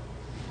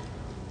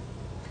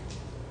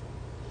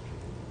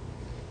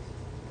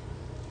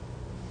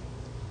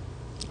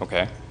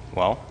 Okay,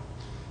 well,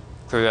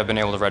 clearly I've been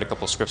able to write a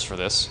couple scripts for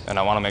this, and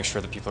I want to make sure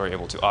that people are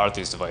able to audit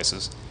these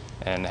devices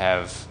and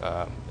have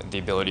the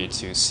ability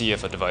to see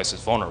if a device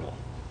is vulnerable.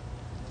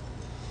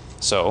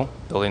 So,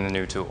 building the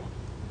new tool.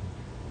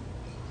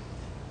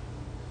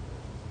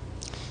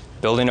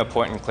 Building a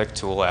point-and-click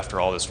tool after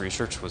all this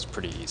research was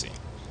pretty easy.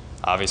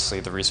 Obviously,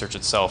 the research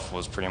itself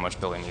was pretty much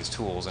building these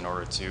tools in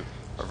order to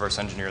reverse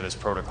engineer this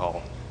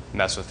protocol,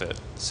 mess with it,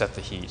 set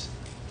the heat,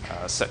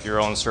 set your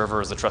own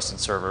server as a trusted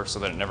server so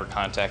that it never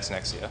contacts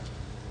Nexia.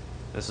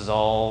 This is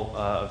all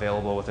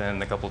available within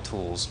the couple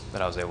tools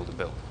that I was able to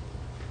build.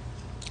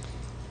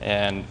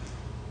 And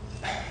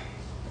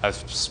I've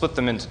split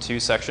them into two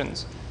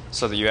sections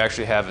so that you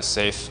actually have a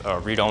safe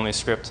read-only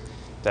script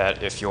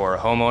that if you're a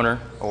homeowner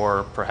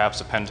or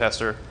perhaps a pen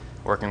tester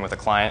working with a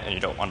client and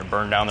you don't want to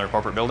burn down their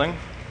corporate building,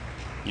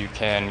 you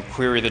can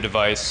query the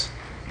device,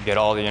 get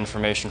all the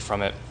information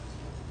from it,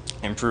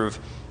 and prove,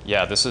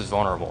 yeah, this is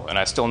vulnerable. And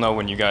I still know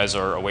when you guys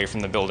are away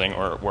from the building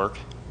or at work,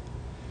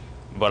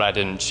 but I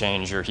didn't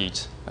change your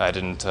heat. I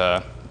didn't,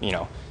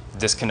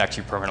 disconnect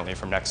you permanently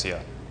from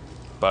Nexia.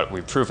 But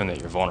we've proven that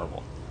you're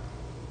vulnerable.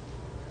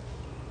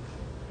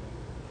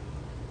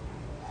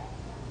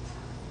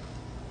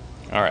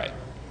 All right.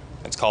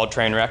 It's called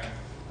Tranewreck.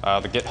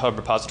 The GitHub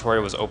repository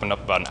was opened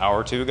up about an hour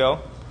or two ago.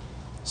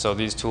 So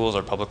these tools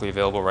are publicly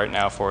available right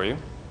now for you.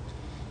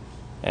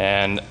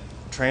 And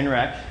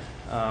Tranewreck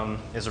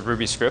is a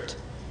Ruby script.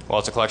 Well,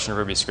 it's a collection of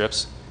Ruby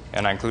scripts.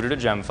 And I included a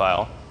gem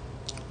file.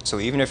 So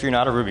even if you're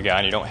not a Ruby guy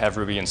and you don't have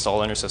Ruby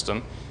installed on your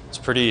system, it's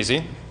pretty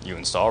easy. You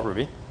install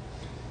Ruby.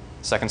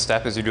 Second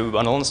step is you do a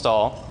bundle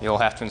install. You'll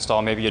have to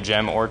install maybe a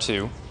gem or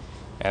two.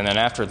 And then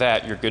after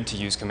that, you're good to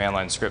use command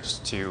line scripts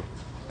to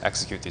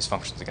execute these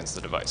functions against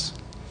the device.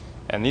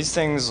 And these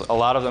things, a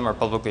lot of them are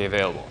publicly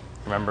available.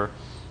 Remember,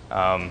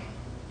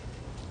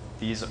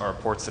 these are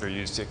ports that are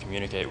used to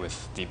communicate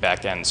with the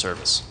back-end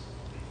service.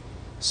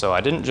 So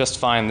I didn't just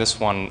find this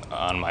one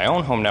on my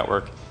own home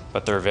network,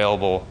 but they're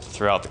available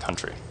throughout the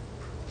country.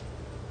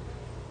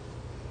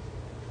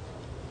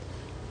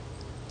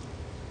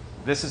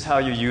 This is how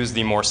you use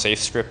the more safe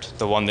script,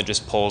 the one that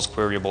just pulls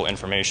queryable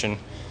information.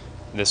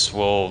 This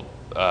will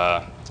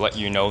let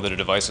you know that a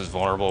device is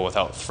vulnerable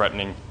without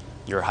threatening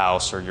your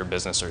house or your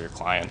business or your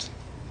client.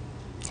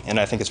 And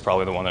I think it's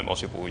probably the one that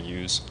most people will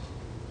use.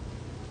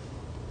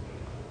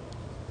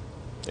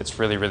 It's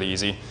really, really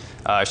easy.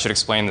 I should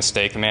explain the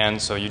stay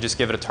command. So you just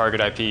give it a target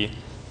IP,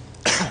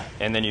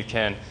 and then you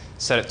can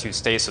set it to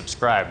stay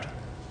subscribed.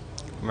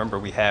 Remember,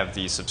 we have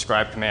the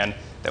subscribe command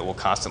that will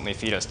constantly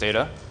feed us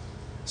data.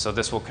 So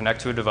this will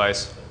connect to a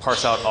device,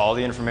 parse out all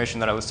the information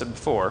that I listed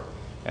before,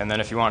 and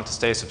then if you want it to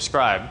stay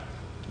subscribed,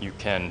 you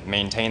can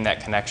maintain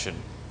that connection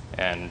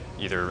and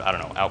either, I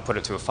don't know, output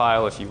it to a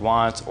file if you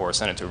want, or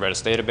send it to a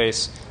Redis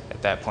database.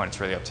 At that point, it's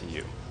really up to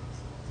you.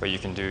 But you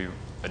can do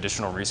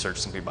additional research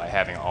simply by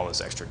having all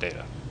this extra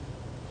data.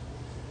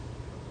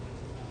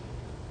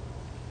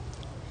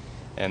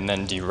 And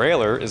then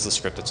derailer is the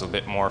script that's a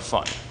bit more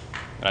fun.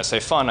 And I say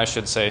fun, I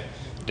should say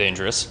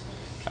dangerous.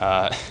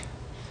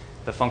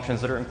 The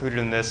functions that are included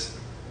in this,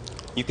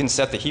 you can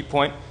set the heat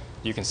point,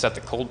 you can set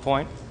the cold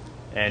point,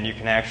 and you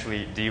can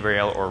actually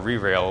derail or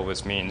rerail,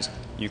 which means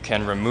you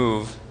can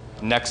remove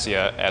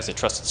Nexia as a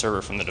trusted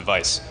server from the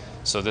device.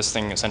 So this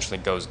thing essentially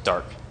goes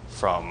dark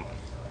from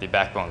the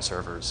backbone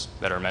servers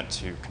that are meant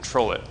to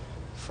control it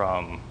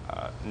from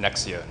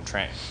Nexia and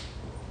Trane.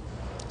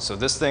 So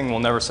this thing will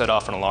never set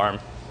off an alarm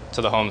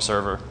to the home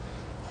server.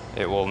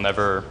 It will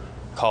never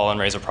call and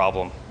raise a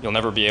problem. You'll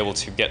never be able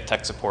to get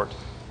tech support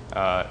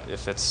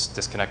if it's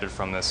disconnected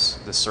from this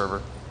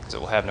server, because it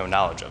will have no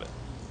knowledge of it.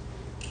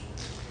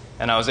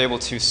 And I was able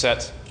to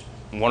set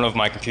one of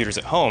my computers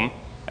at home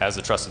as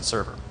a trusted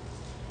server.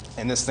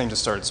 And this thing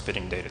just started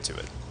spitting data to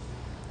it.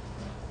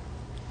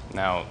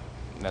 Now,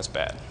 that's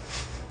bad.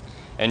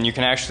 And you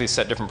can actually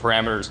set different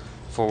parameters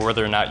for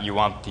whether or not you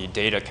want the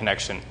data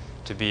connection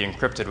to be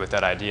encrypted with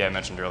that ID I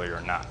mentioned earlier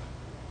or not.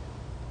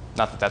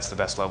 Not that that's the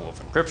best level of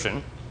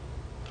encryption,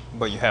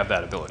 but you have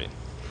that ability.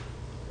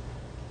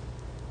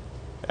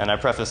 And I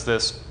preface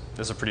this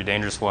is a pretty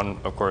dangerous one,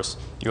 of course.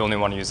 You only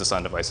want to use this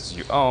on devices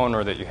you own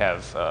or that you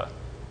have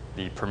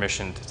the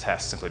permission to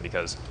test, simply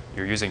because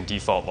you're using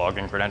default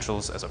login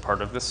credentials as a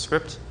part of this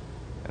script,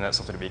 and that's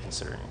something to be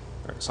considering,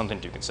 or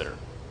something to consider.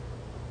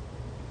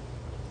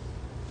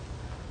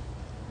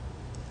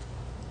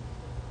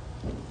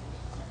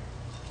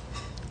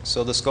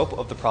 So the scope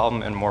of the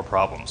problem and more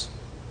problems.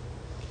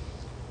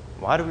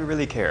 Why do we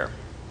really care?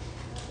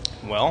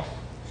 Well,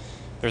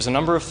 there's a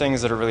number of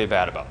things that are really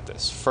bad about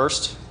this.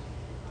 First,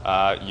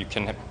 you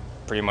can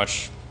pretty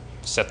much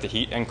set the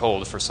heat and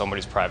cold for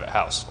somebody's private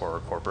house or a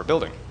corporate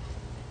building.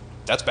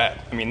 That's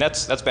bad. I mean,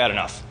 that's bad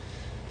enough.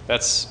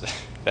 That's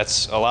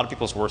a lot of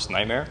people's worst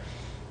nightmare.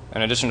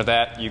 In addition to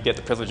that, you get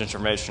the privileged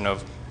information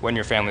of when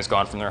your family's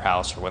gone from their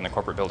house or when the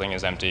corporate building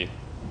is empty.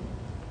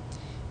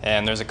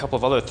 And there's a couple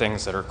of other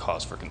things that are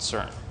cause for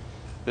concern.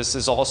 This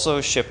is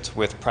also shipped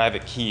with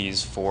private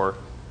keys for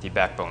the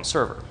backbone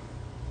server.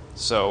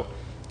 So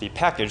the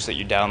package that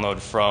you download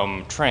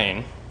from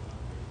Trane,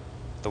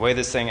 the way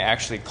this thing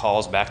actually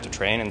calls back to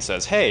Trane and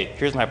says, hey,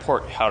 here's my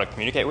port, how to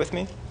communicate with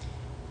me,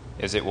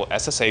 is it will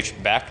SSH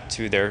back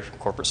to their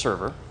corporate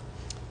server.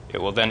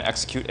 It will then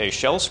execute a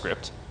shell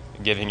script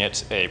giving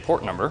it a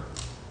port number,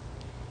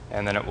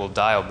 and then it will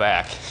dial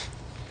back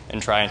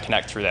and try and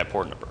connect through that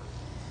port number.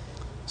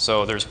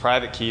 So there's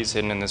private keys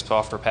hidden in this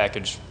software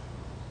package,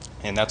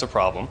 and that's a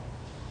problem.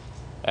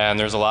 And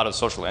there's a lot of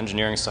social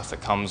engineering stuff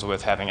that comes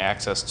with having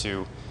access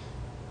to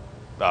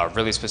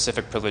really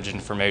specific privileged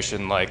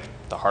information like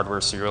the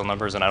hardware serial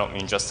numbers, and I don't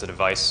mean just the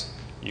device.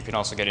 You can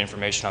also get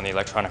information on the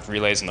electronic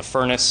relays in the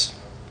furnace.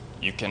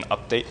 You can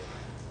update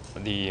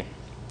the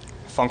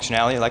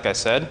functionality, like I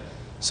said.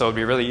 So it would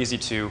be really easy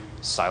to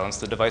silence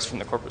the device from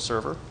the corporate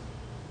server,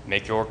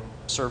 make your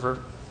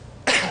server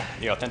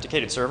the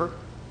authenticated server,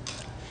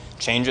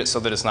 change it so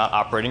that it's not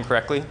operating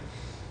correctly,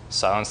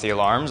 silence the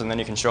alarms, and then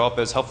you can show up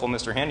as helpful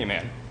Mr.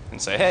 Handyman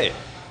and say, hey,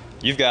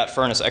 you've got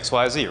furnace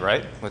XYZ,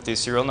 right, with these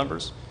serial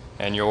numbers,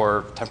 and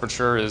your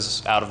temperature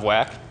is out of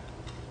whack.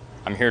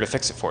 I'm here to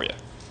fix it for you.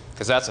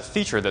 Because that's a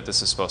feature that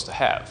this is supposed to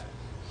have.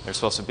 They're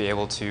supposed to be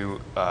able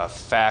to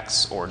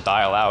fax or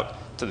dial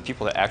out to the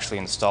people that actually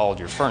installed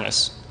your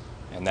furnace,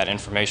 and that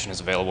information is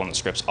available in the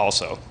scripts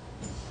also.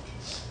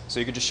 So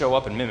you could just show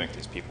up and mimic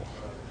these people.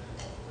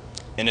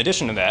 In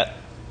addition to that,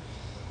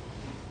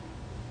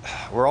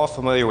 we're all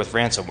familiar with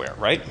ransomware,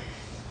 right?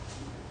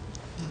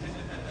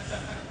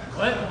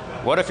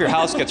 What if your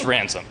house gets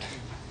ransomed?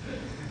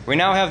 We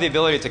now have the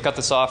ability to cut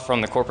this off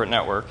from the corporate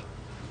network.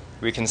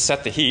 We can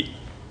set the heat,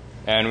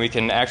 and we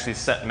can actually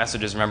set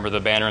messages. Remember the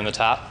banner in the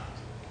top?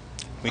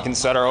 We can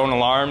set our own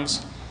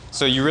alarms.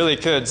 So you really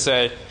could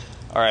say,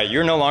 all right,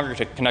 you're no longer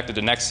connected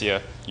to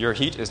Nexia. Your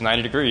heat is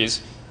 90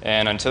 degrees,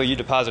 and until you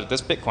deposit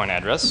this Bitcoin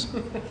address,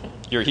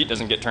 your heat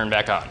doesn't get turned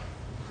back on.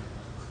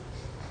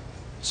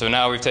 So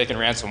now we've taken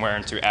ransomware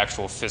into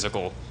actual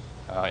physical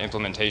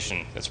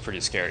implementation. That's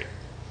pretty scary.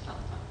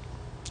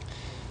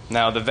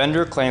 Now, the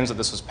vendor claims that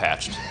this was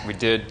patched. We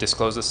did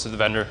disclose this to the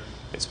vendor.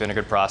 It's been a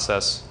good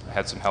process. I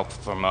had some help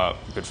from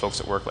good folks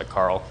at work like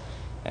Carl.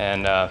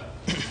 And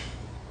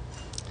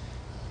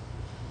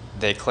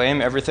they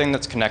claim everything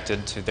that's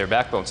connected to their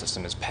backbone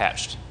system is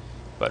patched.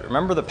 But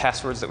remember the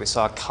passwords that we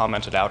saw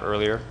commented out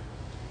earlier?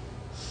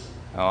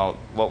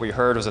 What we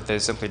heard was that they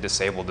simply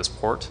disabled this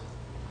port.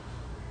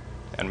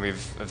 And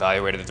we've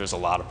evaluated that there's a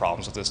lot of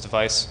problems with this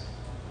device.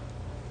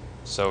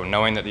 So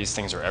knowing that these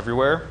things are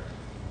everywhere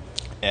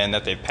and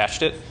that they've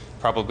patched it,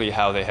 probably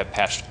how they have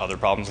patched other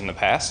problems in the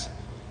past,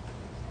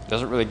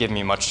 doesn't really give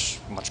me much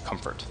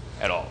comfort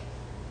at all.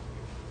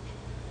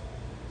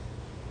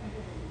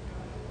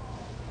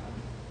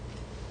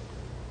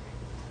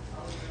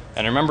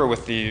 And remember,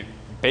 with the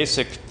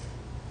basic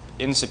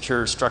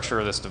insecure structure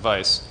of this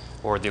device,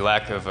 or the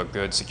lack of a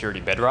good security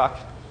bedrock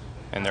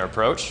in their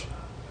approach,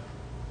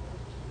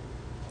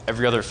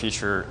 every other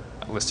feature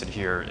listed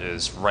here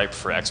is ripe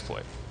for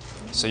exploit.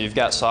 So you've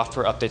got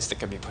software updates that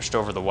can be pushed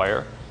over the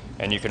wire,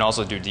 and you can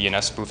also do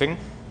DNS spoofing.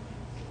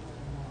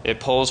 It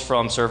pulls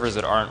from servers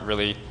that aren't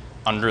really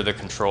under the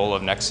control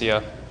of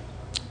Nexia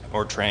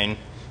or Trane,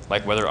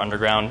 like Weather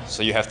Underground.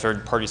 So you have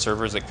third-party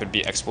servers that could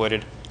be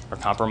exploited or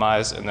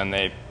compromised, and then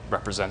they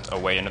represent a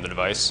way into the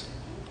device.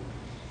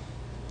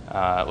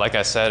 Like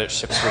I said, it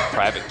ships with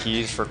private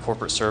keys for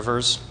corporate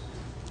servers.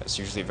 That's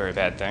usually a very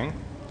bad thing.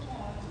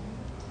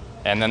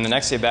 And then the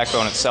Nexia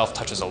backbone itself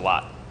touches a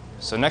lot.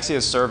 So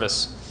Nexia's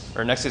service,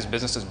 or Nexia's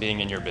business is being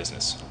in your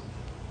business.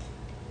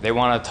 They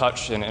want to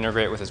touch and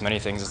integrate with as many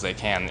things as they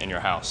can in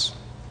your house.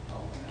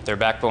 Their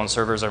backbone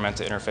servers are meant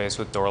to interface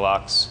with door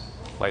locks,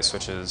 light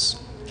switches,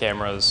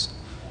 cameras,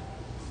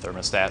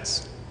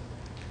 thermostats.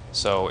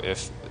 So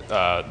if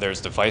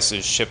there's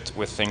devices shipped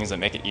with things that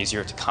make it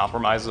easier to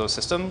compromise those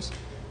systems,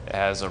 it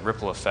has a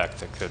ripple effect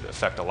that could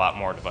affect a lot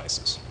more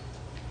devices.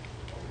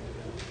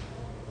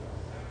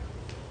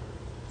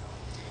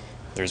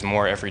 There's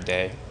more every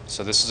day.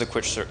 So this is a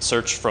quick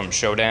search from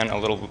Shodan a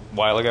little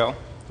while ago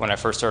when I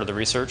first started the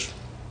research.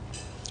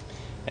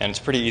 And it's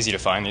pretty easy to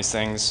find these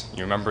things.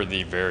 You remember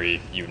the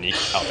very unique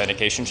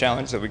authentication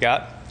challenge that we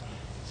got?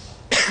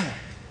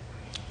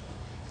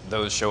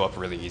 Those show up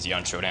really easy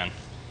on Shodan.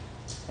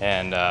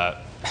 And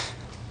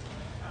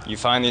you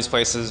find these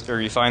places,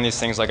 or you find these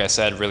things, like I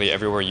said, really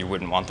everywhere you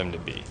wouldn't want them to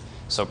be.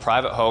 So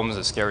private homes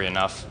is scary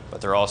enough,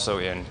 but they're also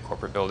in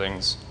corporate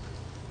buildings,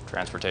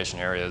 transportation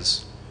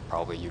areas,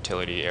 probably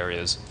utility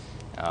areas.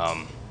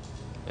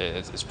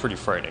 It's pretty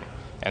frightening.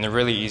 And they're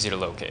really easy to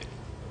locate.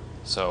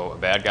 So a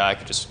bad guy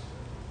could just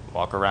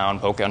walk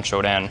around, poke on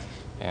Shodan,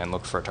 and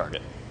look for a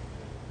target.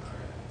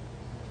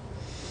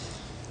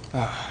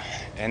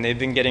 And they've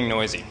been getting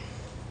noisy.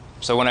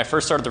 So when I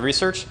first started the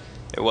research,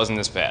 it wasn't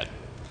this bad.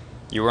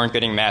 You weren't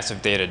getting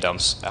massive data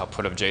dumps,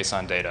 output of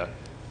JSON data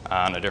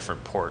on a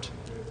different port.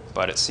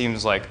 But it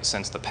seems like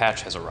since the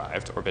patch has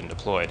arrived or been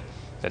deployed,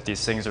 that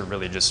these things are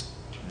really just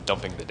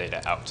dumping the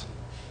data out.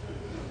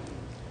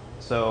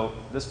 So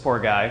this poor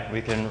guy,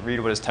 we can read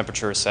what his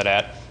temperature is set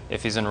at,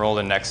 if he's enrolled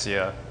in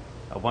Nexia,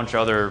 a bunch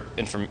of other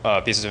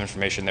pieces of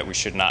information that we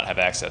should not have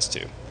access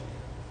to.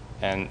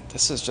 And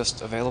this is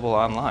just available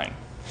online.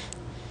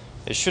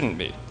 It shouldn't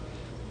be.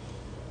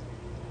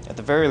 At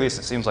the very least,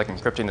 it seems like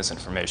encrypting this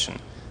information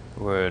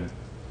would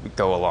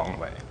go a long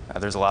way.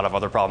 There's a lot of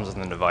other problems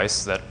in the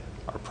device that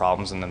are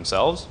problems in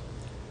themselves,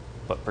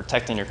 but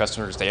protecting your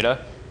customers'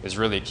 data is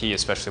really key,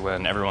 especially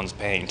when everyone's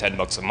paying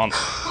 $10 a month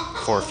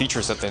for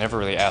features that they never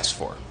really asked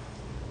for.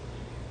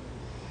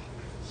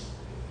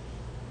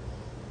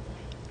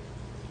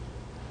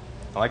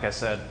 Like I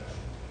said,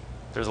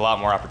 there's a lot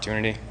more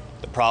opportunity.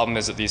 The problem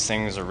is that these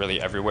things are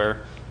really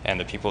everywhere, and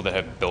the people that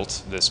have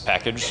built this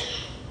package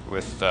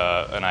with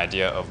an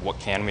idea of what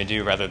can we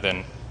do rather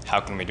than how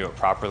can we do it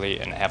properly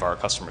and have our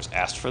customers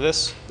ask for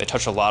this, they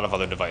touch a lot of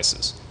other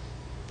devices.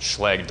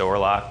 Schlag door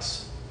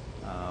locks,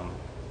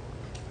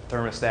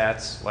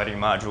 thermostats, lighting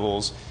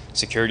modules,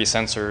 security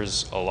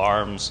sensors,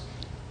 alarms,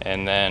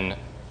 and then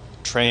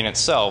Trane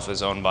itself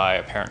is owned by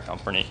a parent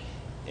company,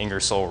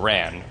 Ingersoll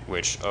Rand,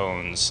 which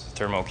owns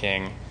Thermo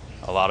King,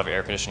 a lot of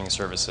air conditioning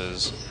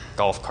services,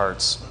 golf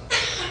carts.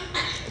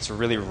 It's a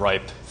really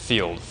ripe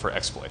field for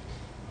exploit.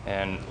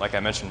 And like I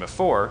mentioned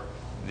before,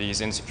 these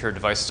insecure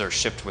devices are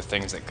shipped with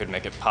things that could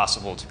make it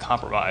possible to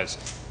compromise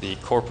the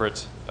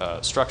corporate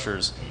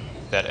structures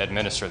that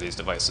administer these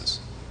devices.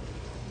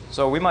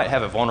 So we might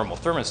have a vulnerable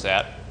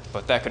thermostat,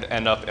 but that could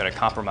end up in a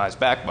compromised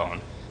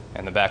backbone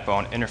and the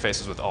backbone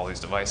interfaces with all these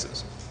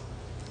devices.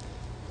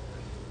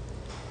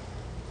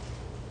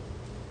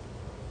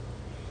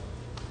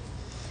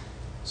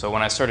 So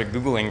when I started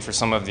Googling for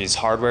some of these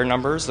hardware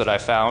numbers that I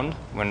found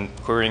when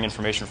querying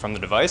information from the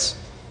device,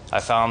 I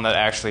found that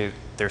actually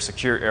their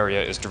secure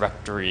area is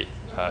directory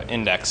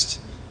indexed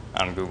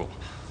on Google.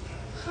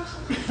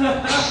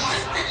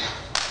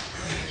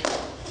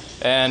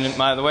 And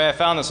the way I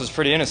found this was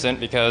pretty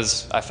innocent,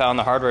 because I found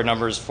the hardware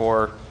numbers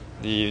for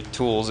the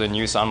tools in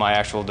use on my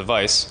actual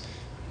device,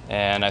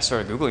 and I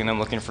started Googling them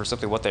looking for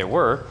simply what they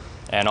were,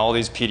 and all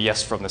these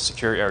PDFs from the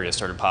secure area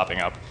started popping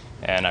up,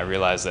 and I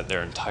realized that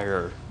their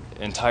entire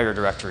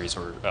directories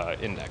were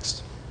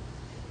indexed.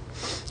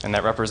 And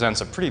that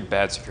represents a pretty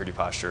bad security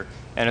posture.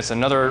 And it's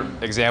another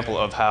example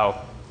of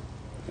how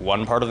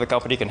one part of the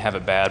company can have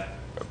a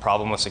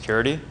problem with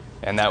security,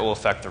 and that will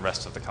affect the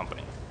rest of the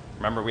company.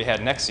 Remember, we had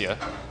Nexia.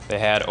 They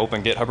had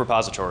open GitHub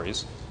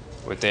repositories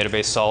with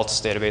database salts,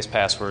 database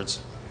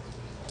passwords.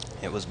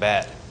 It was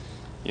bad.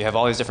 You have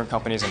all these different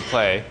companies in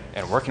play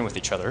and working with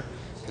each other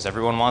because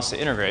everyone wants to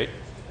integrate,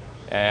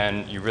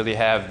 and you really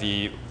have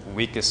the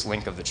weakest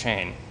link of the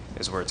chain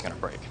is where it's going to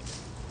break.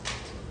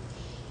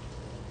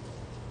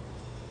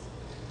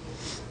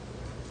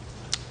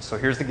 So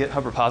here's the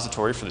GitHub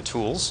repository for the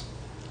tools.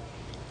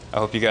 I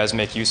hope you guys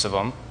make use of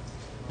them.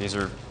 These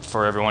are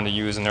for everyone to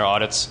use in their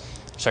audits.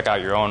 Check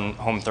out your own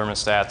home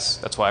thermostats.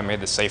 That's why I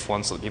made the safe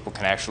one, so that people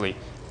can actually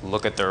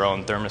look at their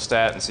own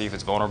thermostat and see if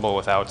it's vulnerable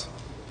without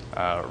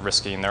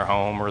risking their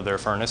home or their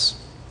furnace.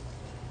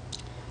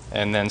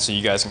 And then so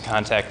you guys can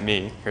contact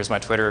me. Here's my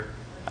Twitter.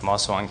 I'm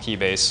also on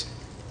Keybase.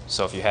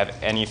 So if you have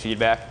any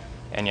feedback,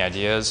 any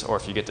ideas, or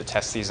if you get to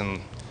test these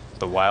in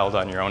the wild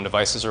on your own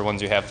devices or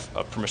ones you have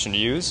permission to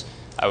use,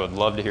 I would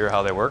love to hear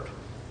how they work.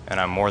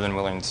 And I'm more than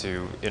willing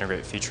to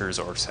integrate features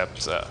or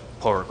accept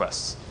pull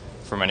requests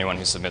from anyone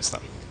who submits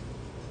them.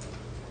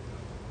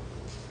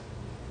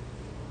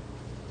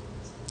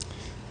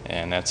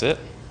 And that's it.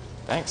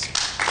 Thanks.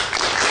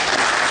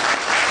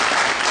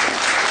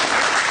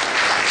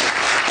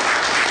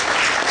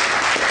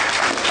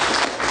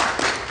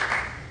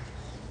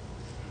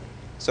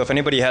 So if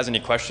anybody has any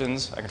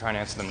questions, I can try and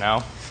answer them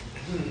now.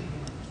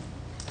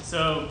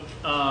 So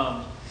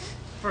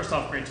first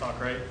off, great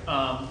talk, right?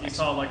 You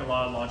saw like a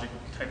lot of logic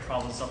type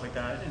problems, stuff like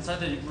that.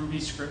 Inside the Ruby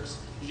scripts,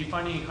 did you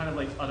find any kind of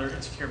like other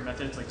insecure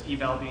methods, like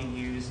eval being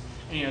used,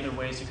 any other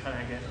ways to kind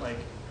of get like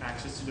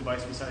access to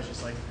device besides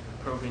just like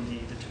probing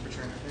the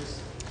temperature interface?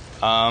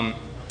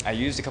 I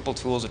used a couple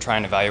tools to try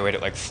and evaluate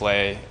it, like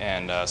Flay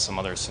and some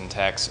other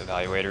syntax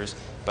evaluators,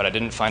 but I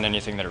didn't find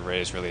anything that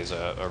raised really as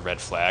a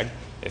red flag.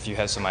 If you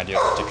have some ideas,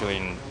 particularly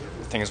in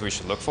things we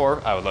should look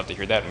for, I would love to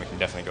hear that, and we can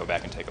definitely go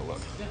back and take a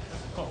look. Yeah,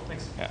 cool,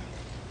 thanks. Yeah.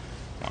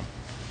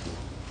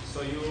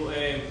 So you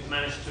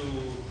managed to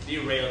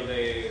derail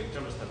the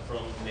thermostat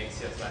from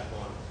Nexia's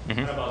backbone.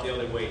 Mm-hmm. What about the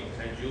other way?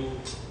 Can you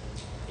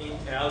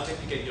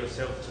authenticate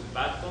yourself to the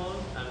backbone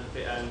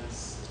and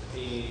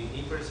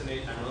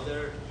impersonate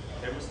another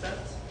thermostat?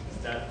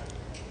 Is that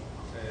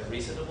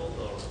reasonable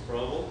or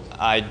probable?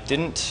 I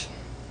didn't.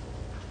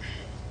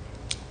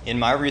 In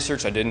my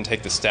research, I didn't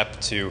take the step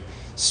to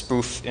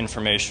spoof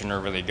information or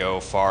really go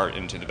far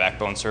into the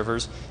backbone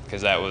servers,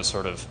 because that was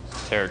sort of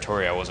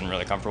territory I wasn't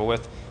really comfortable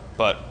with.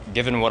 But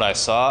given what I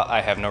saw,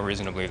 I have no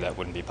reason to believe that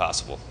wouldn't be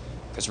possible,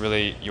 because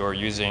really you're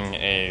using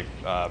a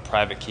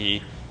private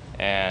key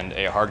and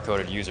a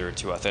hard-coded user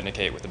to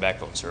authenticate with the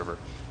backbone server,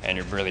 and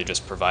you're really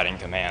just providing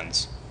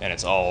commands, and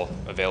it's all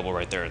available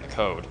right there in the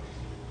code.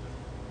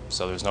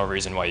 So there's no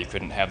reason why you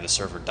couldn't have the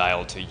server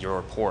dialed to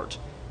your port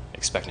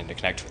expecting to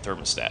connect to a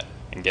thermostat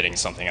and getting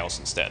something else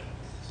instead.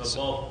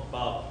 So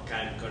Bob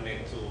can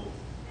connect to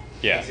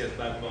Nexia's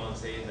backbone,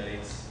 saying that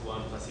it's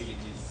one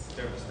facility's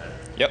thermostat.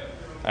 Yep,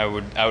 I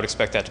would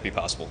expect that to be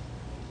possible,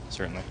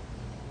 certainly.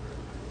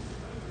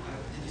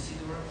 Did you see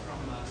the work from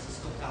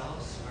Cisco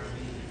Talos, where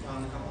we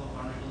found a couple of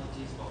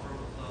vulnerabilities, buffer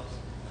overflows,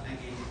 and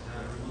gave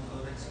remote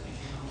code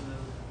execution on the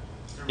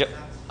thermostats? Yep,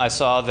 I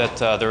saw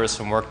that there was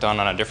some work done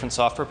on a different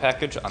software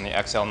package on the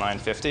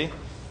XL950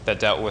 that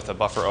dealt with a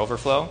buffer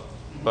overflow,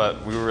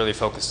 but we were really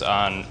focused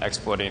on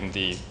exploiting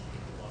the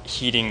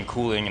heating,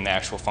 cooling, and the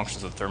actual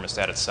functions of the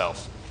thermostat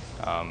itself.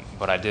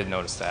 But I did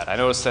notice that. I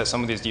noticed that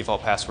some of these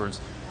default passwords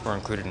were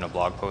included in a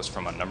blog post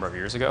from a number of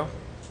years ago,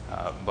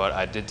 but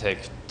I did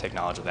take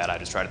knowledge of that. I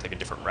just tried to take a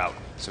different route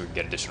so we could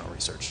get additional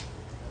research.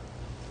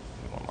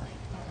 One more.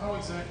 How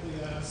exactly,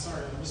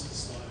 sorry, I missed the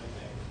slide, I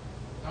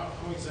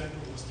think. How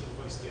exactly was the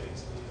device getting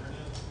to the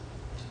internet?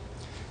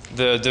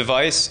 The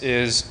device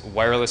is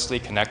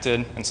wirelessly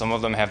connected, and some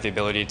of them have the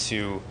ability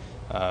to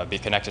be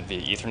connected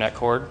via Ethernet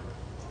cord.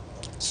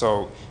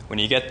 So when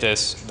you get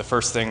this, the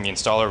first thing the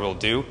installer will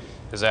do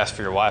is ask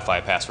for your Wi-Fi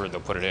password. They'll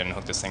put it in and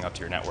hook this thing up to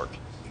your network.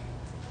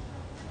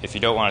 If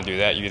you don't want to do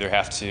that, you either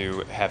have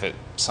to have it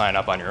sign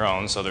up on your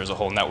own, so there's a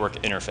whole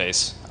network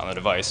interface on the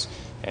device,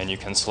 and you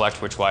can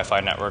select which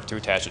Wi-Fi network to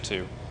attach it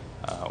to,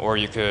 or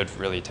you could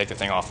really take the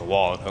thing off the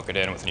wall and hook it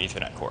in with an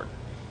Ethernet cord.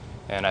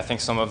 And I think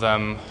some of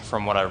them,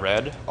 from what I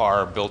read,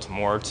 are built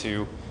more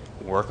to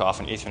work off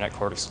an Ethernet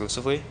cord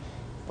exclusively,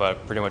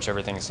 but pretty much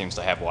everything seems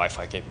to have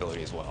Wi-Fi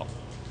capability as well.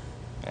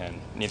 And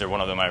neither one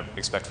of them I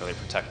expect really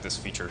protect this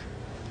feature.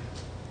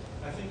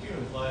 I think you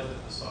implied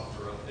that the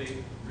software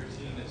update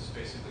routine is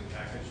basically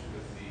packaged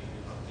with the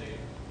update.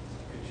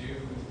 Could you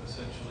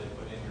essentially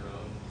put in your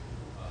own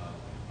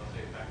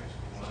update package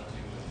if you wanted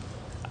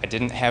to? I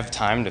didn't have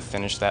time to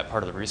finish that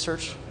part of the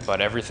research,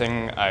 but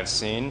everything I've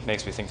seen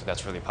makes me think that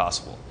that's really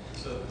possible.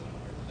 So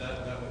that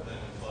would then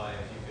imply if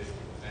you could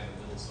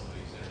enable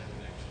somebody's internet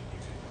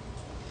connection,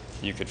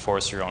 You could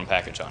force your own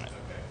package on it.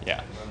 okay, Yeah.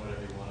 run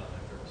whatever you want on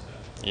that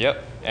thermostat.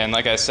 Yep, and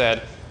like I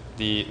said,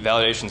 the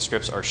validation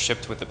scripts are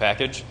shipped with the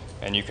package,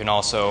 and you can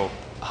also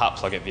hot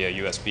plug it via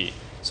USB.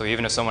 So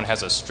even if someone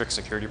has a strict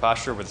security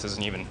posture where this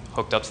isn't even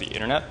hooked up to the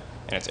internet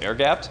and it's air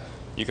gapped,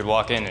 you could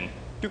walk in and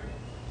doop,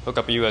 hook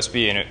up a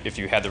USB, and if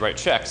you had the right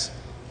checks,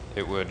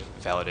 it would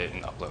validate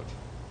and upload.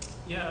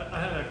 Yeah, I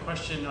had a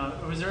question.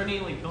 Was there any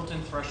like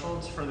built-in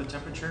thresholds for the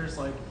temperatures?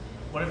 Like,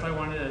 what if I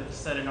wanted to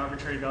set an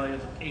arbitrary value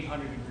of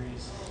 800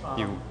 degrees?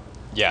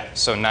 Yeah,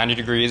 so 90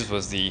 degrees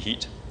was the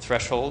heat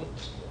threshold,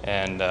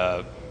 and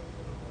I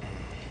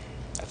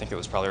think it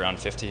was probably around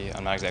 50,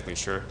 I'm not exactly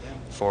sure,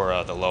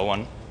 for the low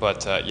one.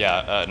 But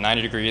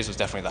 90 degrees was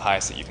definitely the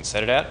highest that you can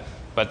set it at,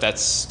 but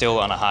that's still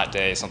on a hot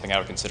day something I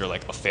would consider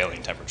like a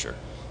failing temperature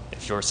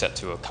if you're set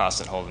to a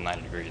constant hold of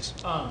 90 degrees.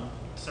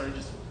 Sorry,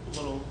 just a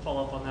little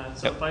follow-up on that.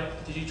 So Yep.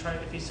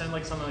 if you send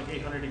like something like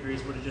 800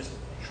 degrees, would it just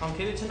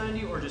truncate it to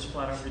 90 or just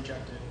flat out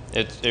reject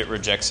it? It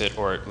rejects it,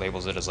 or it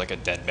labels it as like a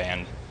dead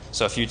band.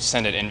 So if you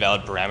send it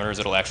invalid parameters,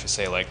 it'll actually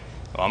say like,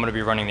 oh, I'm going to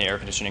be running the air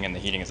conditioning and the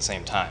heating at the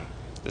same time.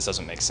 This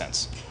doesn't make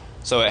sense.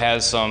 So it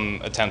has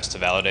some attempts to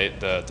validate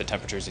the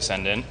temperatures you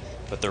send in,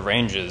 but the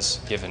ranges,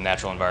 given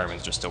natural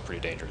environments, are still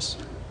pretty dangerous.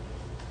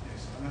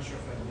 Yes, I'm not sure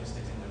if I missed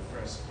it in the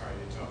first part of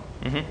your talk.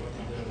 Mm-hmm.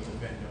 What was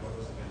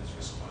the vendor's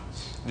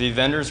response? The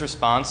vendor's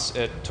response,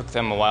 it took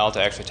them a while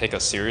to actually take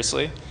us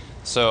seriously.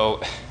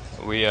 So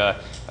we,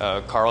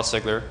 Carl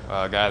Sigler,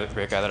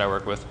 great guy that I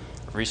work with,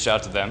 reached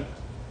out to them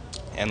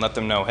and let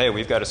them know, hey,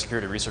 we've got a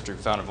security researcher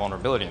who found a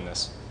vulnerability in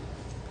this.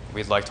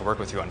 We'd like to work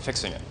with you on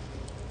fixing it.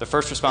 The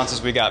first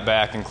responses we got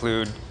back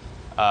include,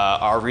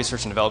 our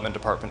research and development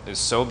department is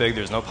so big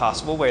there's no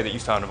possible way that you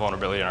found a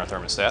vulnerability in our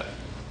thermostat.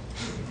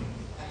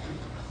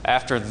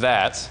 After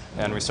that,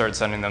 and we started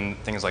sending them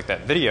things like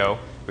that video,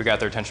 we got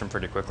their attention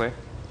pretty quickly.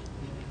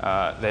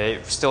 They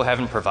still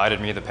haven't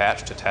provided me the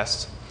patch to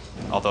test,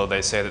 although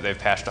they say that they've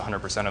patched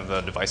 100% of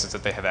the devices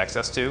that they have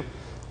access to,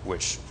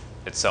 which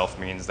itself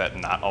means that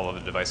not all of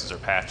the devices are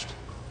patched.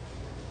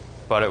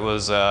 But it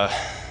was a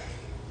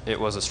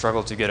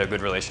struggle to get a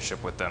good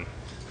relationship with them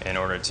in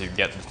order to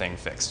get the thing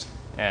fixed.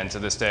 And to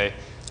this day,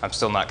 I'm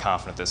still not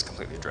confident this is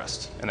completely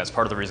addressed. And that's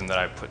part of the reason that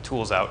I put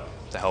tools out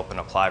to help and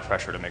apply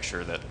pressure to make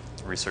sure that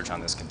research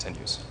on this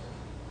continues.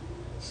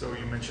 So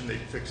you mentioned they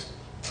fixed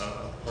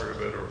part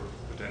of it, or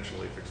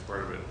potentially fixed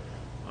part of it,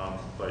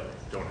 but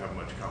don't have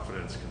much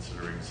confidence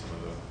considering some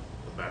of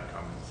the bad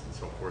comments and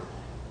so forth.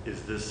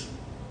 Is this,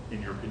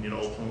 in your opinion,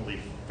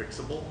 ultimately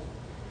fixable?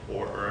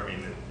 Or I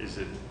mean, is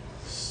it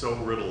so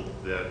riddled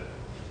that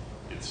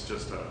it's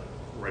just a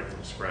right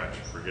from scratch,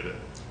 forget it?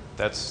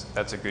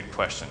 That's a good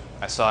question.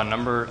 I saw a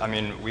number,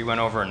 we went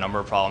over a number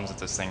of problems that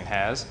this thing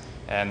has,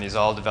 and these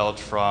all developed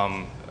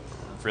from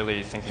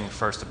really thinking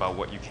first about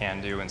what you can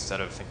do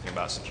instead of thinking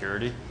about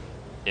security.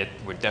 It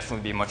would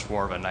definitely be much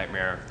more of a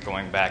nightmare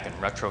going back and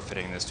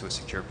retrofitting this to a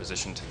secure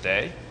position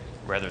today,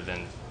 rather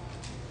than,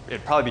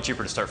 it'd probably be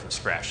cheaper to start from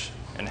scratch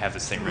and have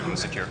this thing written in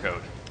secure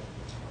code.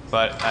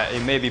 But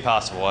it may be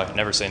possible, I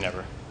never say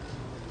never.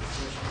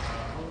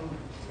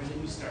 When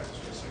did you start this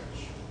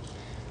research?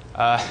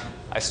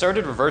 I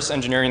started reverse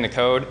engineering the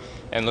code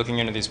and looking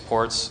into these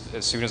ports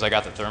as soon as I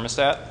got the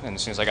thermostat and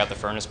as soon as I got the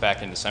furnace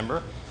back in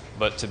December.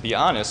 But to be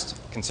honest,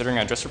 considering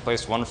I just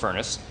replaced one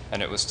furnace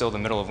and it was still the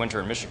middle of winter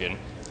in Michigan,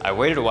 I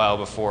waited a while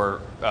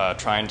before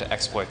trying to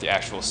exploit the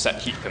actual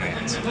set heat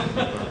commands.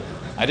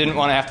 I didn't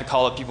want to have to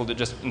call up people that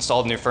just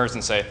installed a new furnace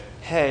and say,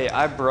 hey,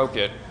 I broke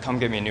it, come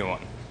give me a new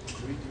one. The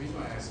reason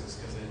why I ask is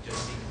because it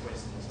just seems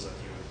coincidence that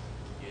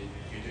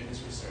you're doing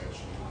this research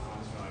and you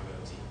found this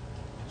vulnerability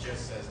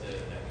just as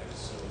that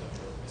episode of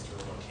Mr.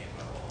 Robot came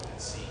up and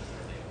seeing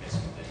where they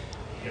messed with the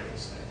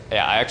heroes.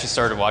 Yeah, I actually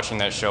started watching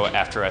that show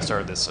after I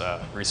started this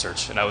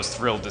research, and I was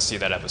thrilled to see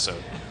that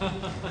episode. You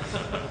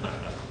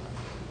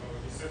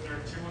said there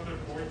are two other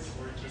ports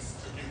where it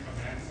just took in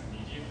commands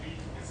immediately.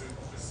 Is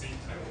it the same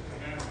type of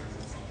command, or is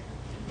it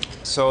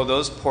something? So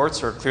those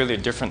ports are clearly a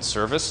different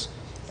service,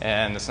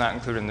 and it's not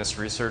included in this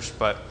research,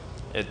 but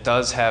it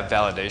does have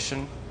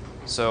validation.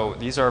 So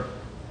these are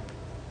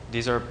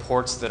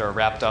ports that are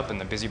wrapped up in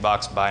the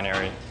BusyBox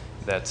binary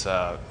that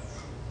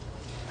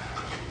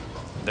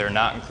they're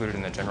not included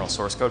in the general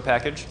source code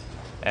package,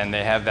 and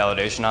they have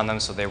validation on them,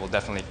 so they will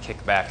definitely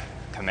kick back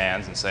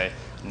commands and say,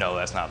 no,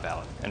 that's not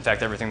valid. In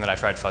fact, everything that I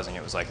tried fuzzing,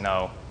 it was like,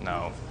 no,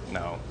 no,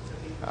 no.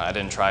 I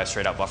didn't try a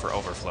straight up buffer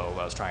overflow.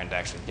 I was trying to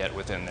actually get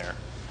within their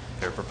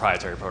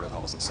proprietary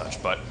protocols and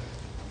such, but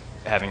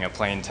having a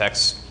plain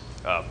text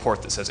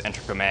port that says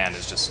enter command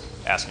is just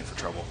asking for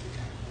trouble.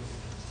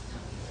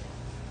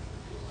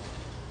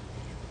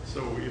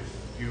 So if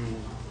you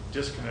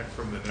disconnect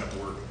from the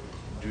network,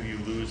 do you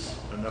lose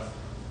enough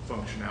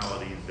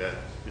functionality that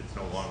it's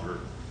no longer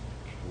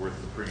worth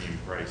the premium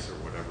price or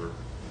whatever?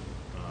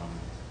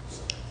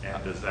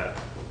 And does that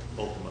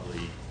ultimately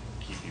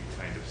keep you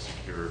kind of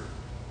secure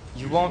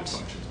You using won't. the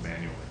functions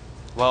manually?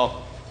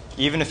 Well,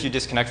 even if you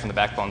disconnect from the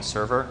backbone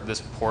server,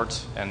 this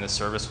port and this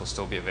service will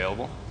still be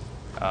available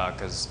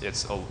because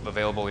it's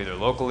available either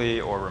locally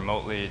or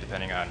remotely,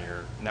 depending on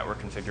your network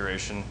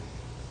configuration.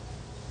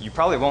 You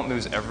probably won't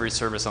lose every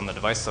service on the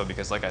device, though,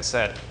 because, like I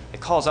said,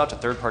 it calls out to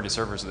third-party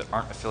servers that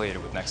aren't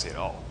affiliated with Nexia at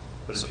all.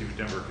 But if you've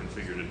never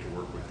configured it to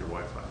work with your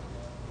Wi-Fi?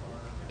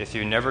 If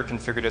you never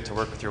configured it to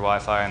work with your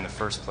Wi-Fi in the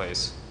first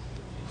place,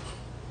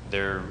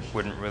 there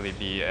wouldn't really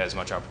be as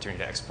much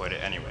opportunity to exploit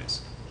it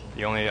anyways.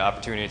 The only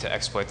opportunity to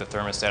exploit the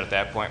thermostat at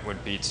that point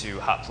would be to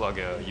hot plug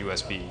a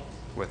USB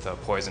with a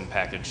poison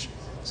package,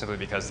 simply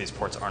because these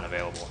ports aren't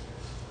available.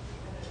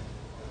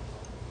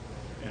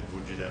 And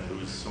would you then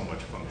lose so much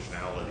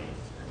functionality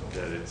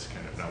that it's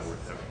kind of not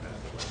worth having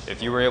that?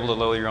 If you were able to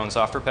load your own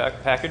software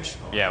package,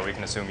 yeah, we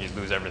can assume you'd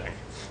lose everything.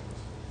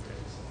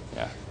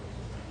 Yeah.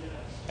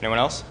 Anyone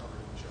else?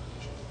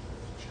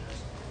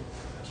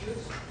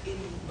 In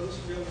most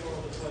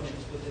real-world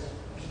deployments, would this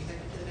be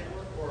connected to the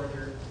network, or are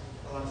there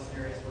a lot of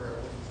scenarios where it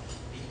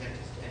wouldn't be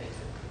connected to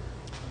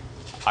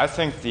anything? I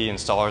think the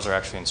installers are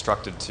actually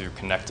instructed to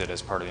connect it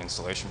as part of the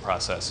installation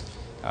process.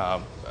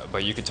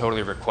 But you could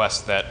totally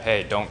request that,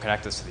 hey, don't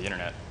connect this to the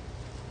internet.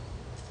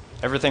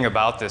 Everything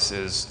about this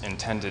is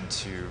intended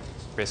to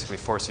basically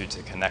force you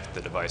to connect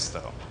the device,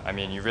 though. I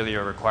mean, you really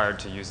are required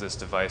to use this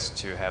device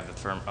to have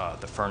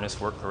the furnace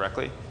work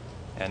correctly,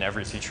 and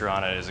every feature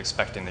on it is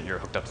expecting that you're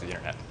hooked up to the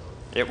internet.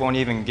 It won't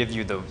even give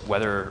you the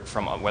weather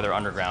from Weather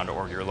Underground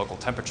or your local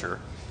temperature,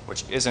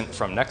 which isn't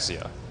from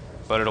Nexia,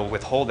 but it'll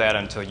withhold that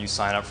until you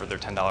sign up for their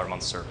 $10 a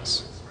month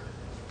service.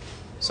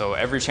 So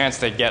every chance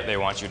they get, they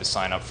want you to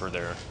sign up for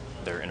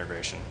their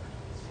integration.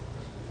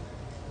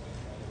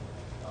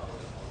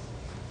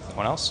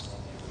 Anyone else?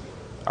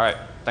 All right,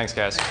 thanks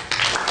guys.